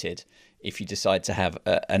uncommitted if you decide to have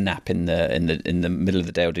a nap in the middle of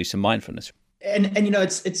the day or do some mindfulness. And you know,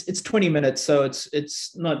 it's 20 minutes, so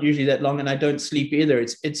it's not usually that long, and I don't sleep either.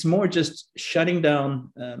 It's more just shutting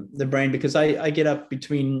down the brain, because I get up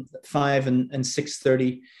between 5 and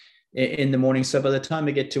 6:30 in the morning. So by the time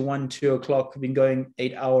I get to 1-2 o'clock, I've been going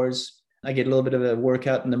 8 hours. I get a little bit of a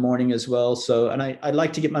workout in the morning as well. So, and I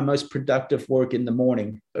like to get my most productive work in the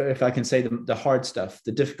morning, if I can say the hard stuff,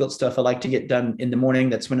 the difficult stuff. I like to get done in the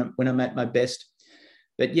morning. That's when I'm at my best.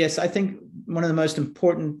 But yes, I think one of the most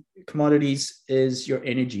important commodities is your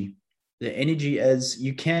energy. The energy, as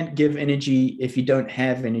you can't give energy if you don't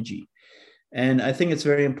have energy. And I think it's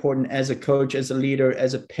very important as a coach, as a leader,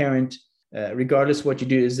 as a parent, regardless of what you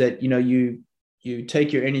do, is that, you know, you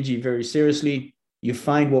take your energy very seriously. You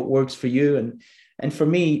find what works for you. And for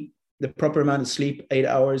me, the proper amount of sleep, 8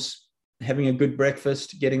 hours, having a good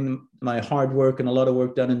breakfast, getting my hard work and a lot of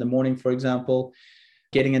work done in the morning, for example,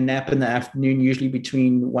 getting a nap in the afternoon, usually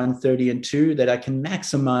between 1:30 and 2, that I can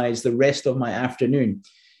maximize the rest of my afternoon.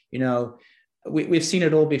 You know, we've seen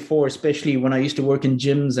it all before, especially when I used to work in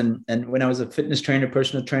gyms and when I was a fitness trainer,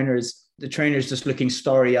 personal trainers, the trainers just looking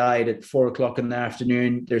starry-eyed at 4 o'clock in the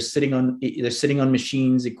afternoon. They're sitting on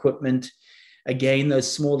machines, equipment. Again,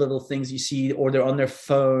 those small little things you see, or they're on their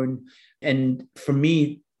phone. And for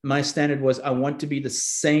me, my standard was, I want to be the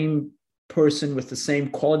same person with the same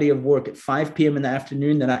quality of work at 5 p.m. in the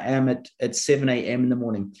afternoon than I am at 7 a.m. in the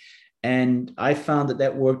morning. And I found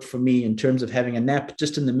that worked for me in terms of having a nap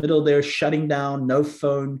just in the middle there, shutting down, no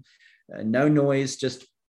phone, no noise, just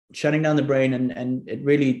shutting down the brain. And it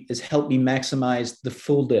really has helped me maximize the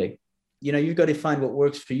full day. You know, you've got to find what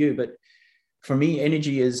works for you. But for me,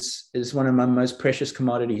 energy is one of my most precious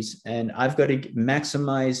commodities, and I've got to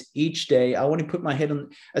maximize each day. I want to put my head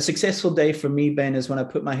on a successful day for me, Ben, is when I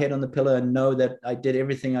put my head on the pillow and know that I did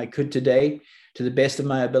everything I could today to the best of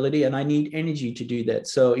my ability, and I need energy to do that.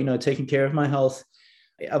 So, you know, taking care of my health.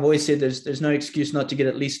 I've always said there's no excuse not to get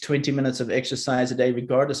at least 20 minutes of exercise a day,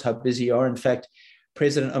 regardless how busy you are. In fact,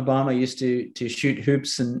 President Obama used to shoot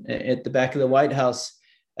hoops at the back of the White House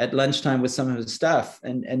at lunchtime with some of his staff.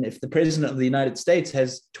 And if the president of the United States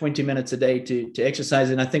has 20 minutes a day to exercise,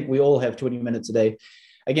 and I think we all have 20 minutes a day,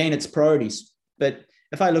 again, it's priorities. But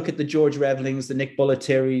if I look at the George Ravelings, the Nick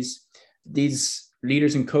Bolletteris, these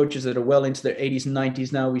leaders and coaches that are well into their 80s and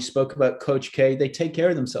 90s now, we spoke about Coach K, they take care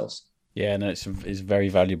of themselves. Yeah, no, it's a very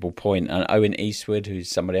valuable point. And Owen Eastwood, who's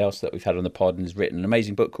somebody else that we've had on the pod and has written an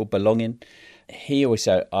amazing book called Belonging, he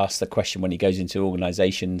also asks the question when he goes into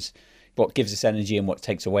organisations, what gives us energy and what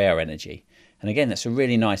takes away our energy? And again, that's a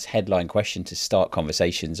really nice headline question to start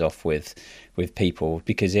conversations off with people,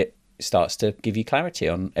 because it starts to give you clarity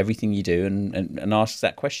on everything you do and asks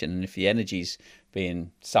that question. And if the energy's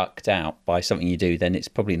being sucked out by something you do, then it's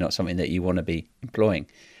probably not something that you want to be employing.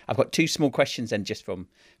 I've got two small questions then, just from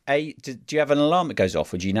A, do you have an alarm that goes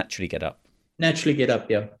off, or do you naturally get up? Naturally get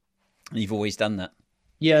up, yeah. You've always done that?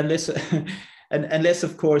 Yeah, unless,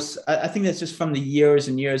 of course, I think that's just from the years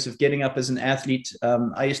and years of getting up as an athlete.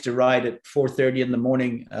 I used to ride at 4:30 in the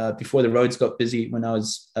morning before the roads got busy when I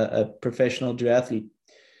was a professional duathlete.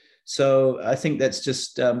 So I think that's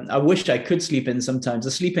just, I wish I could sleep in sometimes.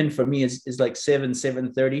 The sleep in for me is like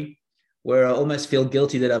 7:30, where I almost feel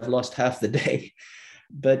guilty that I've lost half the day.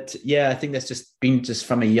 But yeah, I think that's just been just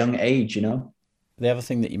from a young age, you know. The other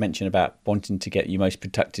thing that you mentioned about wanting to get your most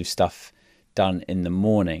productive stuff done in the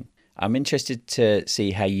morning, I'm interested to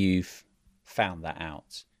see how you've found that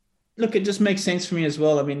out. Look, it just makes sense for me as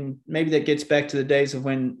well. I mean, maybe that gets back to the days of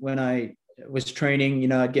when I was training. You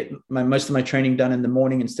know, I'd get most of my training done in the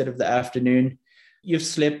morning instead of the afternoon. You've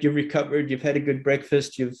slept, you've recovered, you've had a good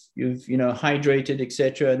breakfast, you've hydrated,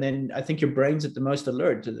 etc. And then I think your brain's at the most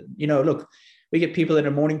alert. You know, look, we get people that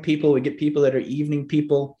are morning people, we get people that are evening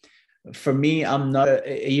people. For me, I'm not an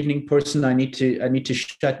evening person. I need to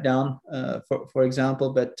shut down, for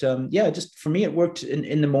example. But just for me, it worked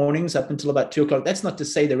in the mornings up until about 2:00. That's not to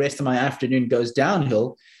say the rest of my afternoon goes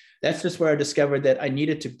downhill. That's just where I discovered that I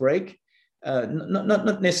needed to break,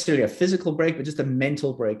 not necessarily a physical break, but just a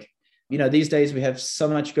mental break. You know, these days we have so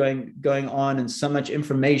much going on and so much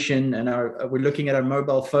information, and we're looking at our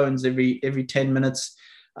mobile phones every 10 minutes.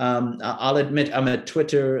 I'll admit I'm a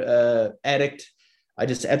Twitter addict. I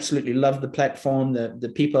just absolutely love the platform,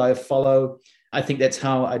 the people I follow. I think that's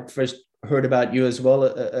how I first heard about you as well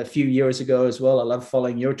a few years ago as well. I love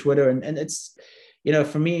following your Twitter, and it's, you know,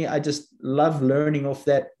 for me, I just love learning off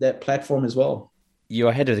that platform as well.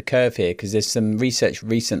 You're ahead of the curve here, because there's some research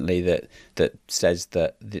recently that says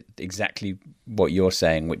that exactly what you're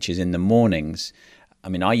saying, which is in the mornings. I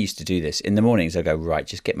mean, I used to do this. In the mornings, I go, right,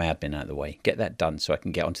 just get my admin out of the way, get that done so I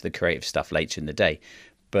can get onto the creative stuff later in the day.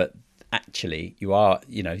 But actually,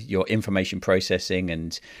 your information processing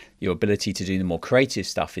and your ability to do the more creative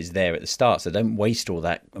stuff is there at the start. So don't waste all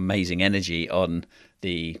that amazing energy on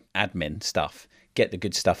the admin stuff. Get the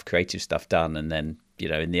good stuff, creative stuff done. And then, you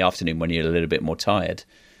know, in the afternoon when you're a little bit more tired,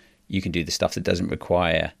 you can do the stuff that doesn't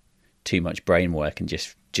require too much brain work and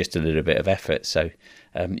just a little bit of effort. So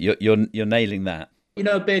you're nailing that. You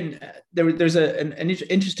know, Ben, there's an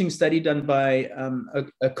interesting study done by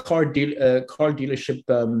a car dealership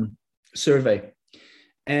survey,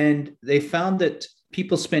 and they found that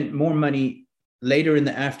people spent more money later in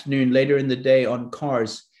the afternoon, later in the day on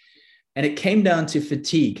cars, and it came down to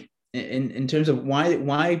fatigue in terms of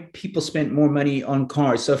why people spent more money on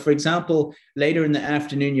cars. So, for example, later in the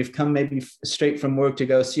afternoon, you've come maybe straight from work to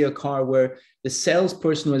go see a car where the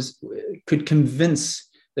salesperson could convince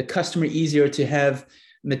the customer easier to have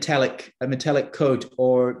a metallic coat,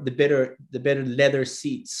 or the better leather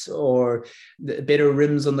seats, or the better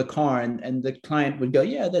rims on the car, and the client would go,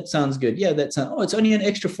 yeah, that sounds good. Yeah, it's only an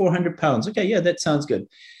extra 400 pounds. Okay, yeah, that sounds good.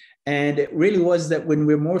 And it really was that when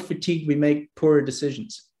we're more fatigued, we make poorer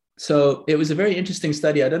decisions. So it was a very interesting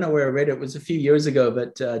study. I don't know where I read it. It was a few years ago,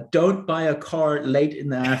 but don't buy a car late in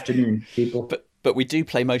the afternoon, people. But we do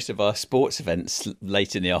play most of our sports events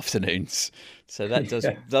late in the afternoons, so that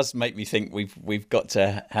does make me think we've got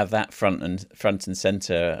to have that front and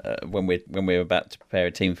center when we're about to prepare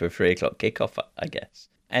a team for a 3:00 kickoff, I guess.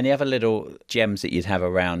 Any other little gems that you'd have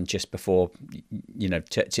around just before, you know,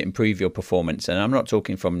 to improve your performance? And I'm not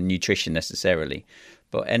talking from nutrition necessarily,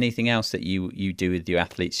 but anything else that you do with your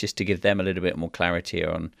athletes just to give them a little bit more clarity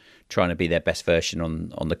on trying to be their best version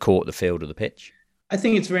on the court, the field, or the pitch? I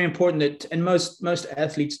think it's very important that, and most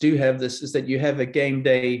athletes do have this, is that you have a game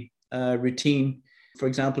day routine. For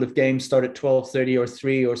example, if games start at 12:30 or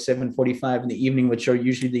 3 or 7:45 in the evening, which are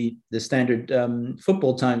usually the standard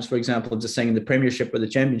football times, for example, just saying in the Premiership or the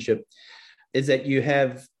Championship, is that you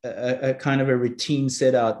have a kind of a routine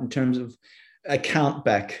set out in terms of a count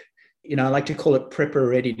back. You know, I like to call it prepper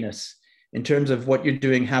readiness. in terms of what you're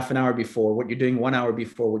doing half an hour before, what you're doing 1 hour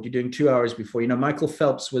before, what you're doing 2 hours before. Michael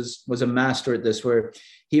Phelps was a master at this, where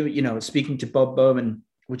he, speaking to Bob Bowman,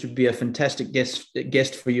 which would be a fantastic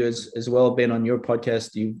guest for you as well, Ben, on your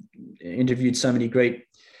podcast. You interviewed so many great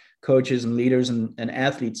coaches and leaders and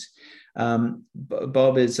athletes.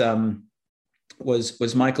 Bob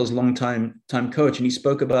was Michael's longtime coach, and he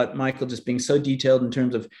spoke about Michael just being so detailed in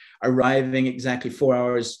terms of arriving exactly 4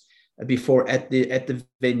 hours before at the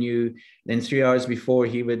venue. Then 3 hours before,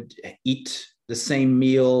 he would eat the same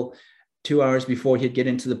meal. 2 hours before he'd get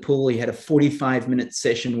into the pool, he had a 45-minute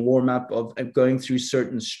session warm up of going through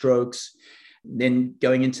certain strokes, then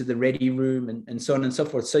going into the ready room, and so on and so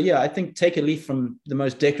forth. So yeah, I think take a leaf from the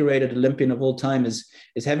most decorated Olympian of all time is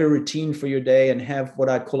have a routine for your day and have what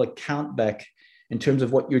I'd call a count back in terms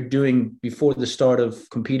of what you're doing before the start of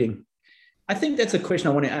competing. I think that's a question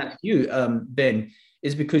I want to ask you, Ben,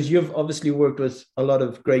 is because you've obviously worked with a lot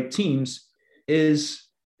of great teams. Is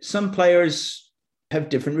some players have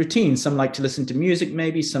different routines. Some like to listen to music,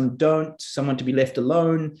 maybe some don't. Some want to be left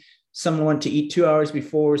alone. Some want to eat 2 hours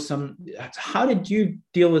before. How did you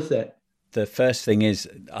deal with that? The first thing is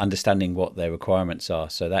understanding what their requirements are.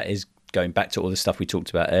 So that is going back to all the stuff we talked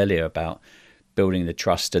about earlier about building the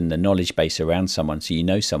trust and the knowledge base around someone, so you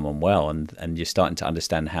know someone well, and you're starting to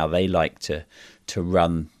understand how they like to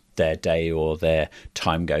run their day or their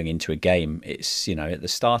time going into a game. It's, at the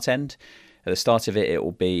start of it, it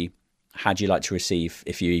will be, how do you like to receive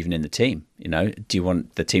if you're even in the team? Do you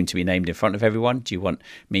want the team to be named in front of everyone? Do you want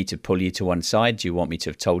me to pull you to one side? Do you want me to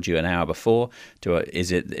have told you an hour before?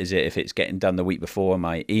 Is it if it's getting done the week before? Am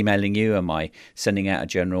I emailing you? Am I sending out a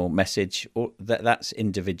general message? Or that's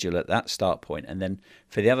individual at that start point. And then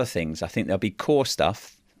for the other things, I think there'll be core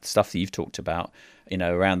stuff that you've talked about,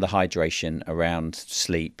 around the hydration, around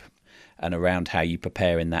sleep, and around how you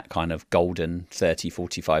prepare in that kind of golden 30,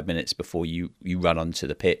 45 minutes before you run onto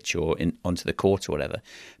the pitch or onto the court or whatever.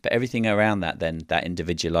 But everything around that, then, that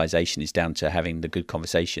individualization is down to having the good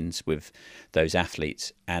conversations with those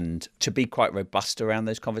athletes and to be quite robust around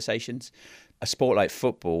those conversations. A sport like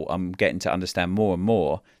football, I'm getting to understand more and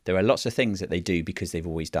more, there are lots of things that they do because they've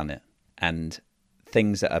always done it. And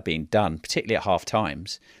things that are being done, particularly at half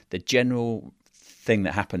times, the general thing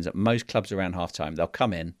that happens at most clubs around half time, they'll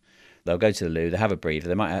come in, they'll go to the loo, they'll have a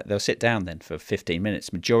breather, they'll sit down then for 15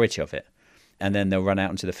 minutes, majority of it, and then they'll run out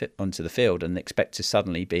onto the field and expect to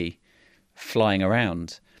suddenly be flying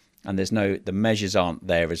around. And the measures aren't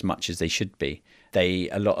there as much as they should be.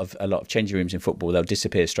 A lot of changing rooms in football, they'll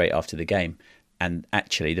disappear straight after the game. And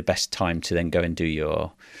actually, the best time to then go and do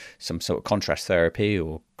some sort of contrast therapy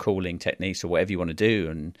or cooling techniques or whatever you want to do,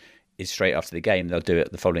 and is straight after the game. They'll do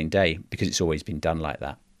it the following day because it's always been done like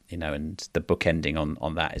that. And the bookending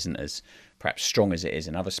on that isn't as perhaps strong as it is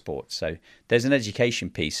in other sports. So there's an education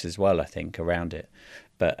piece as well, I think, around it.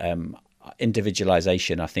 But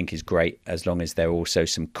individualization, I think, is great as long as there are also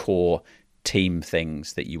some core team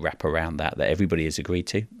things that you wrap around that everybody has agreed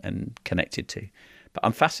to and connected to. But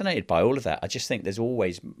I'm fascinated by all of that. I just think there's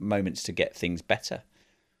always moments to get things better.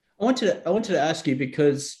 I wanted to ask you,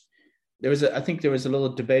 because I think there was a little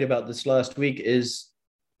debate about this last week, is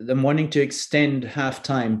them wanting to extend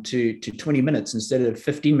halftime to 20 minutes instead of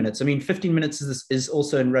 15 minutes. I mean, 15 minutes is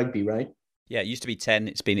also in rugby, right? Yeah, it used to be 10.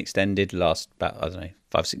 It's been extended last about,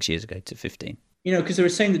 5-6 years ago to 15. Because they were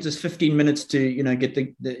saying that just 15 minutes to, get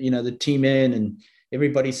the team in and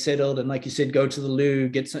everybody's settled. And like you said, go to the loo,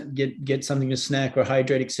 get something to snack or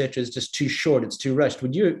hydrate, etc. is just too short. It's too rushed.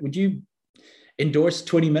 Would you endorse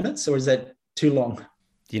 20 minutes, or is that too long?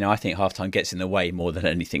 I think halftime gets in the way more than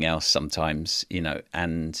anything else sometimes,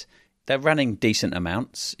 and they're running decent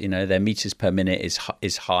amounts. Their meters per minute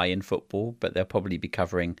is high in football, but they'll probably be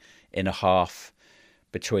covering in a half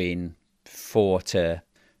between 4 to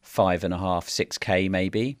 5.5, 6K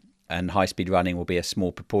maybe, and high-speed running will be a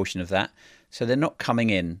small proportion of that. So they're not coming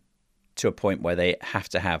in to a point where they have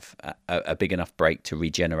to have a big enough break to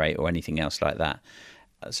regenerate or anything else like that.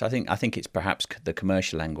 So I think it's perhaps the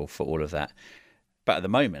commercial angle for all of that. But at the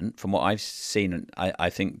moment, from what I've seen, I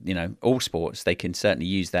think, all sports, they can certainly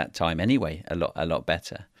use that time anyway a lot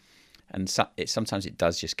better. And sometimes it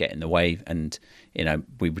does just get in the way. And,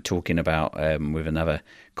 we were talking about with another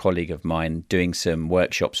colleague of mine doing some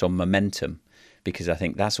workshops on momentum, because I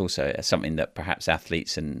think that's also something that perhaps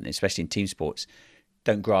athletes, and especially in team sports,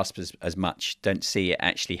 don't grasp as much, don't see it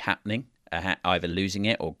actually happening, either losing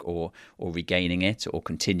it or regaining it or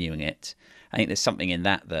continuing it. I think there's something in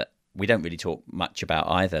that we don't really talk much about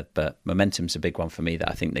either, but momentum's a big one for me that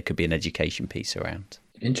I think there could be an education piece around.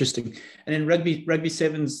 Interesting. And in rugby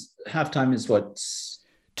sevens, halftime is what?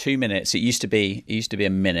 2 minutes. It used to be a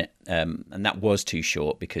minute, and that was too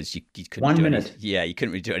short because you couldn't 1 minute. anything. Yeah, you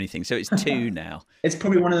couldn't really do anything. So it's two now. It's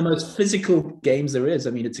probably one of the most physical games there is.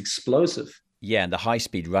 I mean, it's explosive. Yeah, and the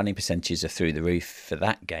high-speed running percentages are through the roof for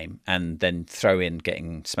that game, and then throw in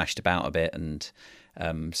getting smashed about a bit, and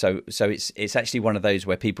so it's actually one of those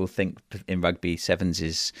where people think in rugby sevens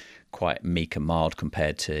is quite meek and mild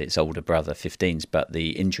compared to its older brother 15s, but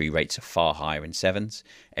the injury rates are far higher in sevens.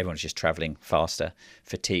 Everyone's just travelling faster,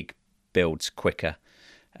 fatigue builds quicker,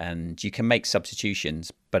 and you can make substitutions,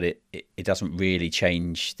 but it doesn't really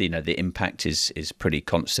change. The impact is pretty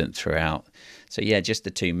constant throughout. So yeah, just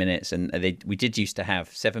the 2 minutes, and we did used to have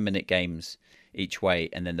 7-minute games each way,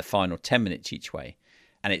 and then the final 10 minutes each way,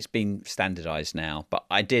 and it's been standardised now. But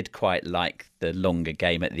I did quite like the longer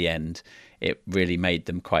game at the end. It really made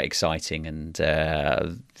them quite exciting, and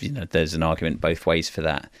there's an argument both ways for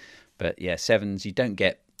that. But yeah, sevens you don't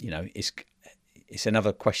get. It's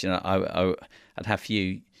another question I'd have for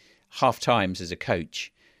you. Half times as a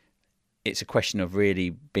coach, it's a question of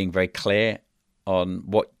really being very clear on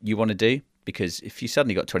what you want to do. Because if you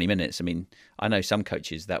suddenly got 20 minutes, I mean, I know some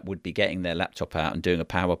coaches that would be getting their laptop out and doing a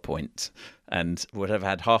PowerPoint and would have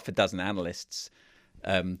had half a dozen analysts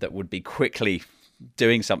that would be quickly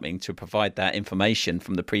doing something to provide that information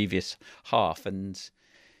from the previous half. And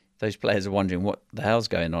those players are wondering what the hell's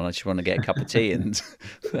going on. I just want to get a cup of tea. And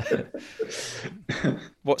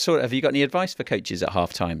have you got any advice for coaches at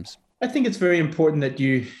half times? I think it's very important that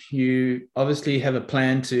you obviously have a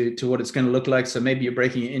plan to what it's going to look like. So maybe you're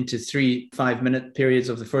breaking it into 3 5-minute periods.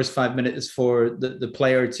 Of the first 5 minutes is for the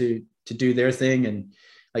player to do their thing. And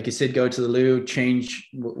like you said, go to the loo, change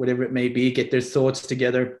whatever it may be, get their thoughts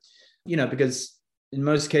together, because in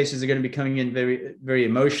most cases they're going to be coming in very, very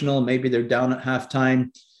emotional. Maybe they're down at halftime.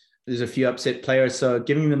 There's a few upset players. So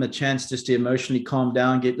giving them a chance just to emotionally calm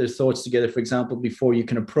down, get their thoughts together, for example, before you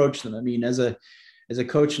can approach them. I mean, as a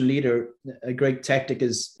coach and leader, a great tactic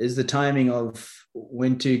is the timing of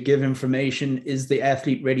when to give information. Is the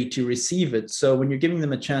athlete ready to receive it? So when you're giving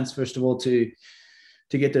them a chance, first of all, to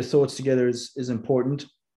get their thoughts together is important.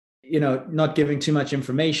 Not giving too much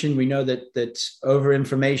information. We know that over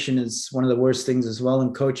information is one of the worst things as well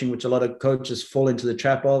in coaching, which a lot of coaches fall into the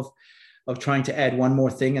trap of trying to add one more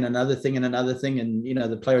thing and another thing and another thing. And,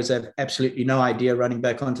 the players have absolutely no idea running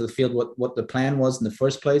back onto the field what the plan was in the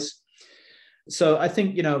first place. So I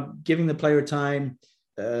think, giving the player time,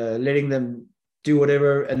 letting them do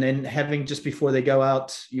whatever, and then having just before they go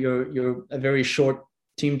out, you're a very short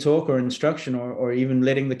team talk or instruction, or even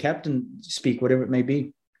letting the captain speak, whatever it may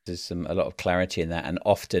be. There's a lot of clarity in that, and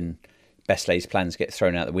often best laid plans get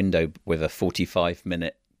thrown out the window with a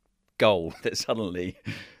 45-minute goal that suddenly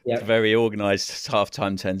very organised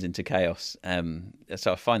half-time turns into chaos.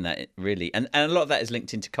 So I find that really, and a lot of that is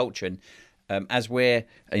linked into culture. And as we're,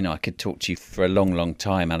 I could talk to you for a long, long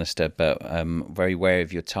time, Allistair, but very wary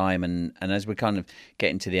of your time. And as we're kind of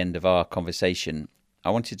getting to the end of our conversation, I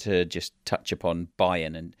wanted to just touch upon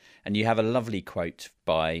buy-in. And you have a lovely quote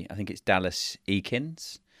by, I think it's Dallas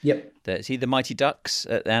Eakins. Yep. Is he the Mighty Ducks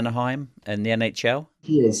at Anaheim and the NHL?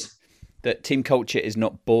 He is. That team culture is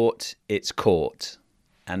not bought, it's caught.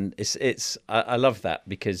 And I love that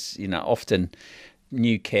because, often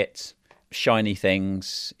new kit, shiny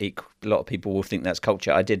things, a lot of people will think that's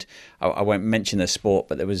culture. I won't mention the sport,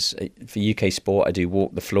 but there was, for UK sport, I do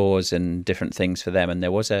walk the floors and different things for them. And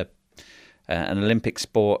there was an Olympic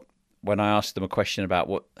sport. When I asked them a question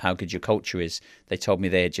about how good your culture is, they told me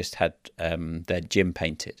they had just had their gym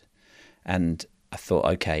painted. And I thought,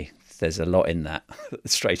 okay, there's a lot in that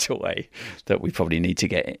straight away that we probably need to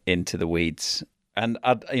get into the weeds. And,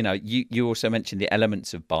 you also mentioned the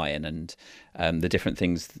elements of buy-in and the different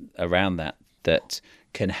things around that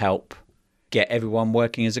can help get everyone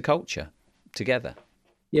working as a culture together.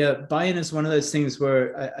 Yeah, buy-in is one of those things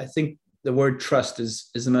where I think the word trust is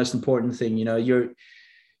the most important thing.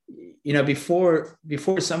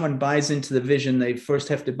 Before someone buys into the vision, they first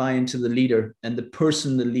have to buy into the leader and the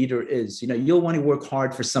person the leader is. You'll want to work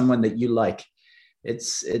hard for someone that you like.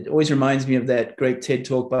 It always reminds me of that great TED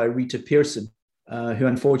talk by Rita Pearson, who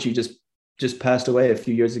unfortunately just passed away a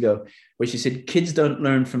few years ago, where she said, kids don't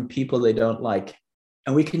learn from people they don't like.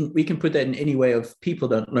 And we can put that in any way of people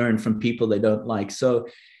don't learn from people they don't like. So,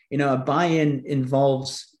 a buy-in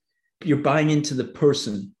involves you're buying into the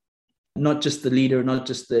person, not just the leader, not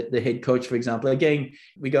just the head coach, for example. Again,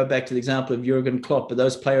 we go back to the example of Jurgen Klopp, but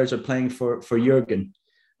those players are playing for Jurgen.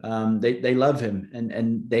 They love him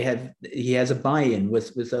and he has a buy-in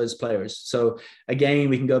with those players. So again,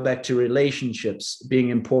 we can go back to relationships being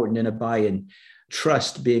important in a buy-in,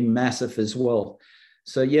 trust being massive as well.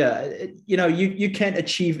 So yeah, you can't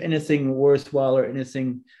achieve anything worthwhile or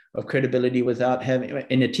anything of credibility without having,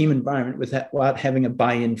 in a team environment, without having a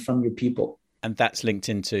buy-in from your people. And that's linked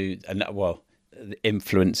into, the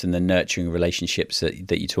influence and the nurturing relationships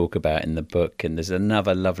that you talk about in the book. And there's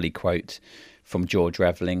another lovely quote from George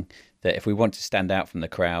Reveling that if we want to stand out from the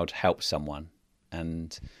crowd, help someone.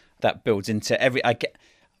 And that builds into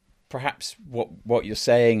perhaps what you're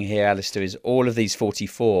saying here, Allistair, is all of these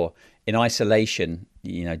 44 in isolation,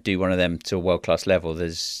 do one of them to a world-class level,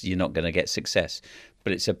 you're not going to get success.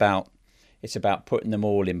 But it's about putting them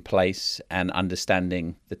all in place and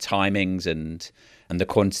understanding the timings and the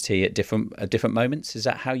quantity at different moments. Is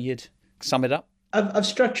that how you'd sum it up? I've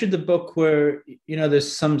structured the book where,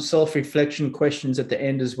 there's some self-reflection questions at the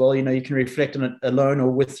end as well. You can reflect on it alone or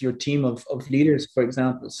with your team of leaders, for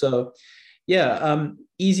example. So yeah,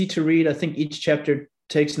 easy to read. I think each chapter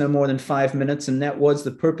takes no more than 5 minutes. And that was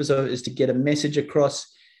the purpose of it, is to get a message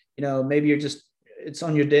across. Maybe it's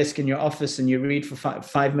on your desk in your office and you read for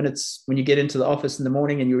 5 minutes when you get into the office in the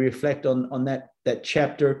morning and you reflect on that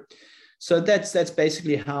chapter. So that's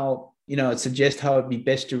basically how, it suggests how it'd be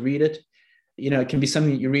best to read it. It can be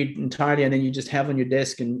something that you read entirely and then you just have on your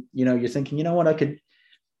desk and, you're thinking,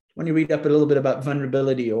 when you read up a little bit about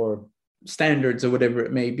vulnerability or standards or whatever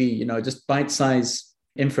it may be, just bite-sized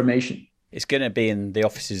information. It's going to be in the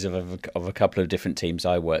offices of a couple of different teams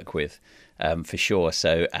I work with, for sure.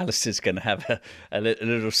 So Allistair's going to have a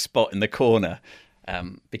little spot in the corner,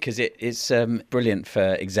 because it's brilliant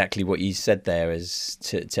for exactly what you said there, is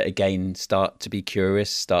to again start to be curious,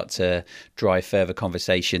 start to drive further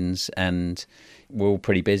conversations. And we're all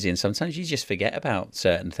pretty busy, and sometimes you just forget about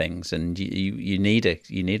certain things, and you need a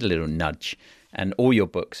little nudge. And all your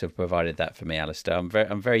books have provided that for me, Allistair.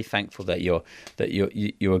 I'm very thankful that you're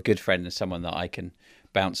a good friend and someone that I can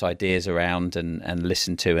bounce ideas around and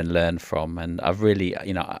listen to and learn from. And I've really,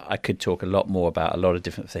 I could talk a lot more about a lot of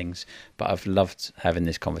different things, but I've loved having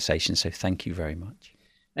this conversation. So thank you very much.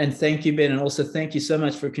 And thank you, Ben. And also thank you so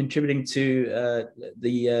much for contributing to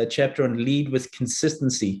the chapter on lead with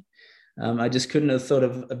consistency. I just couldn't have thought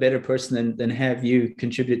of a better person than have you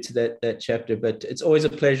contribute to that chapter. But it's always a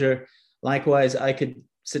pleasure. Likewise, I could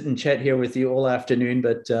sit and chat here with you all afternoon,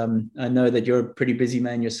 but I know that you're a pretty busy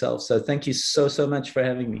man yourself. So thank you so much for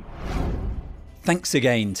having me. Thanks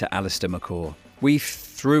again to Allistair McCaw. We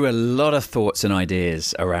threw a lot of thoughts and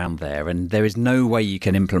ideas around there, and there is no way you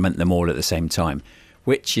can implement them all at the same time,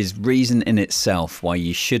 which is reason in itself why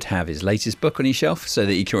you should have his latest book on your shelf so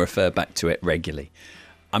that you can refer back to it regularly.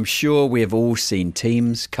 I'm sure we have all seen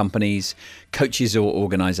teams, companies, coaches or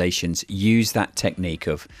organisations use that technique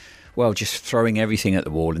of, just throwing everything at the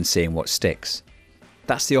wall and seeing what sticks.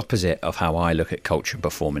 That's the opposite of how I look at culture and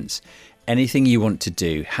performance. Anything you want to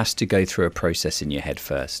do has to go through a process in your head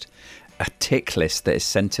first. A tick list that is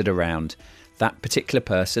centered around that particular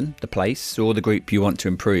person, the place, or the group you want to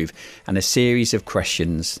improve, and a series of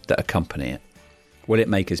questions that accompany it. Will it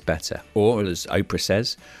make us better? Or, as Oprah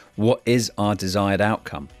says, what is our desired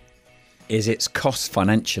outcome? Is its cost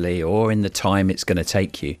financially or in the time it's going to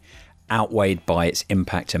take you outweighed by its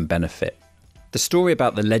impact and benefit? The story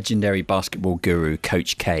about the legendary basketball guru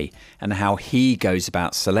Coach K and how he goes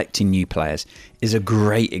about selecting new players is a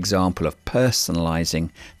great example of personalising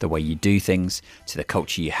the way you do things to the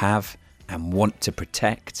culture you have and want to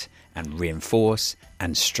protect and reinforce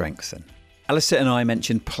and strengthen. Allistair and I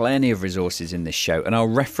mentioned plenty of resources in this show, and I'll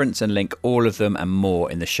reference and link all of them and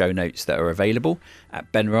more in the show notes that are available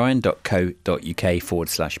at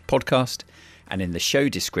benryan.co.uk/podcast. And in the show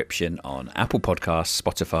description on Apple Podcasts,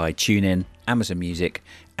 Spotify, TuneIn, Amazon Music,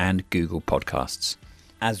 and Google Podcasts.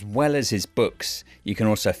 As well as his books, you can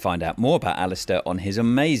also find out more about Allistair on his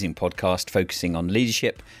amazing podcast focusing on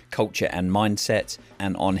leadership, culture and mindset,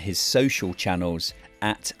 and on his social channels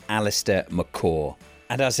at Allistair McCaw.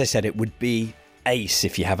 And as I said, it would be ace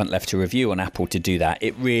if you haven't left a review on Apple to do that.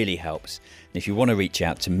 It really helps. And if you want to reach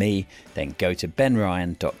out to me, then go to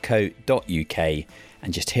benryan.co.uk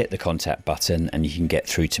and just hit the contact button and you can get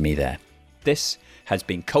through to me there. This has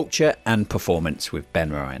been Culture and Performance with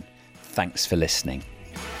Ben Ryan. Thanks for listening.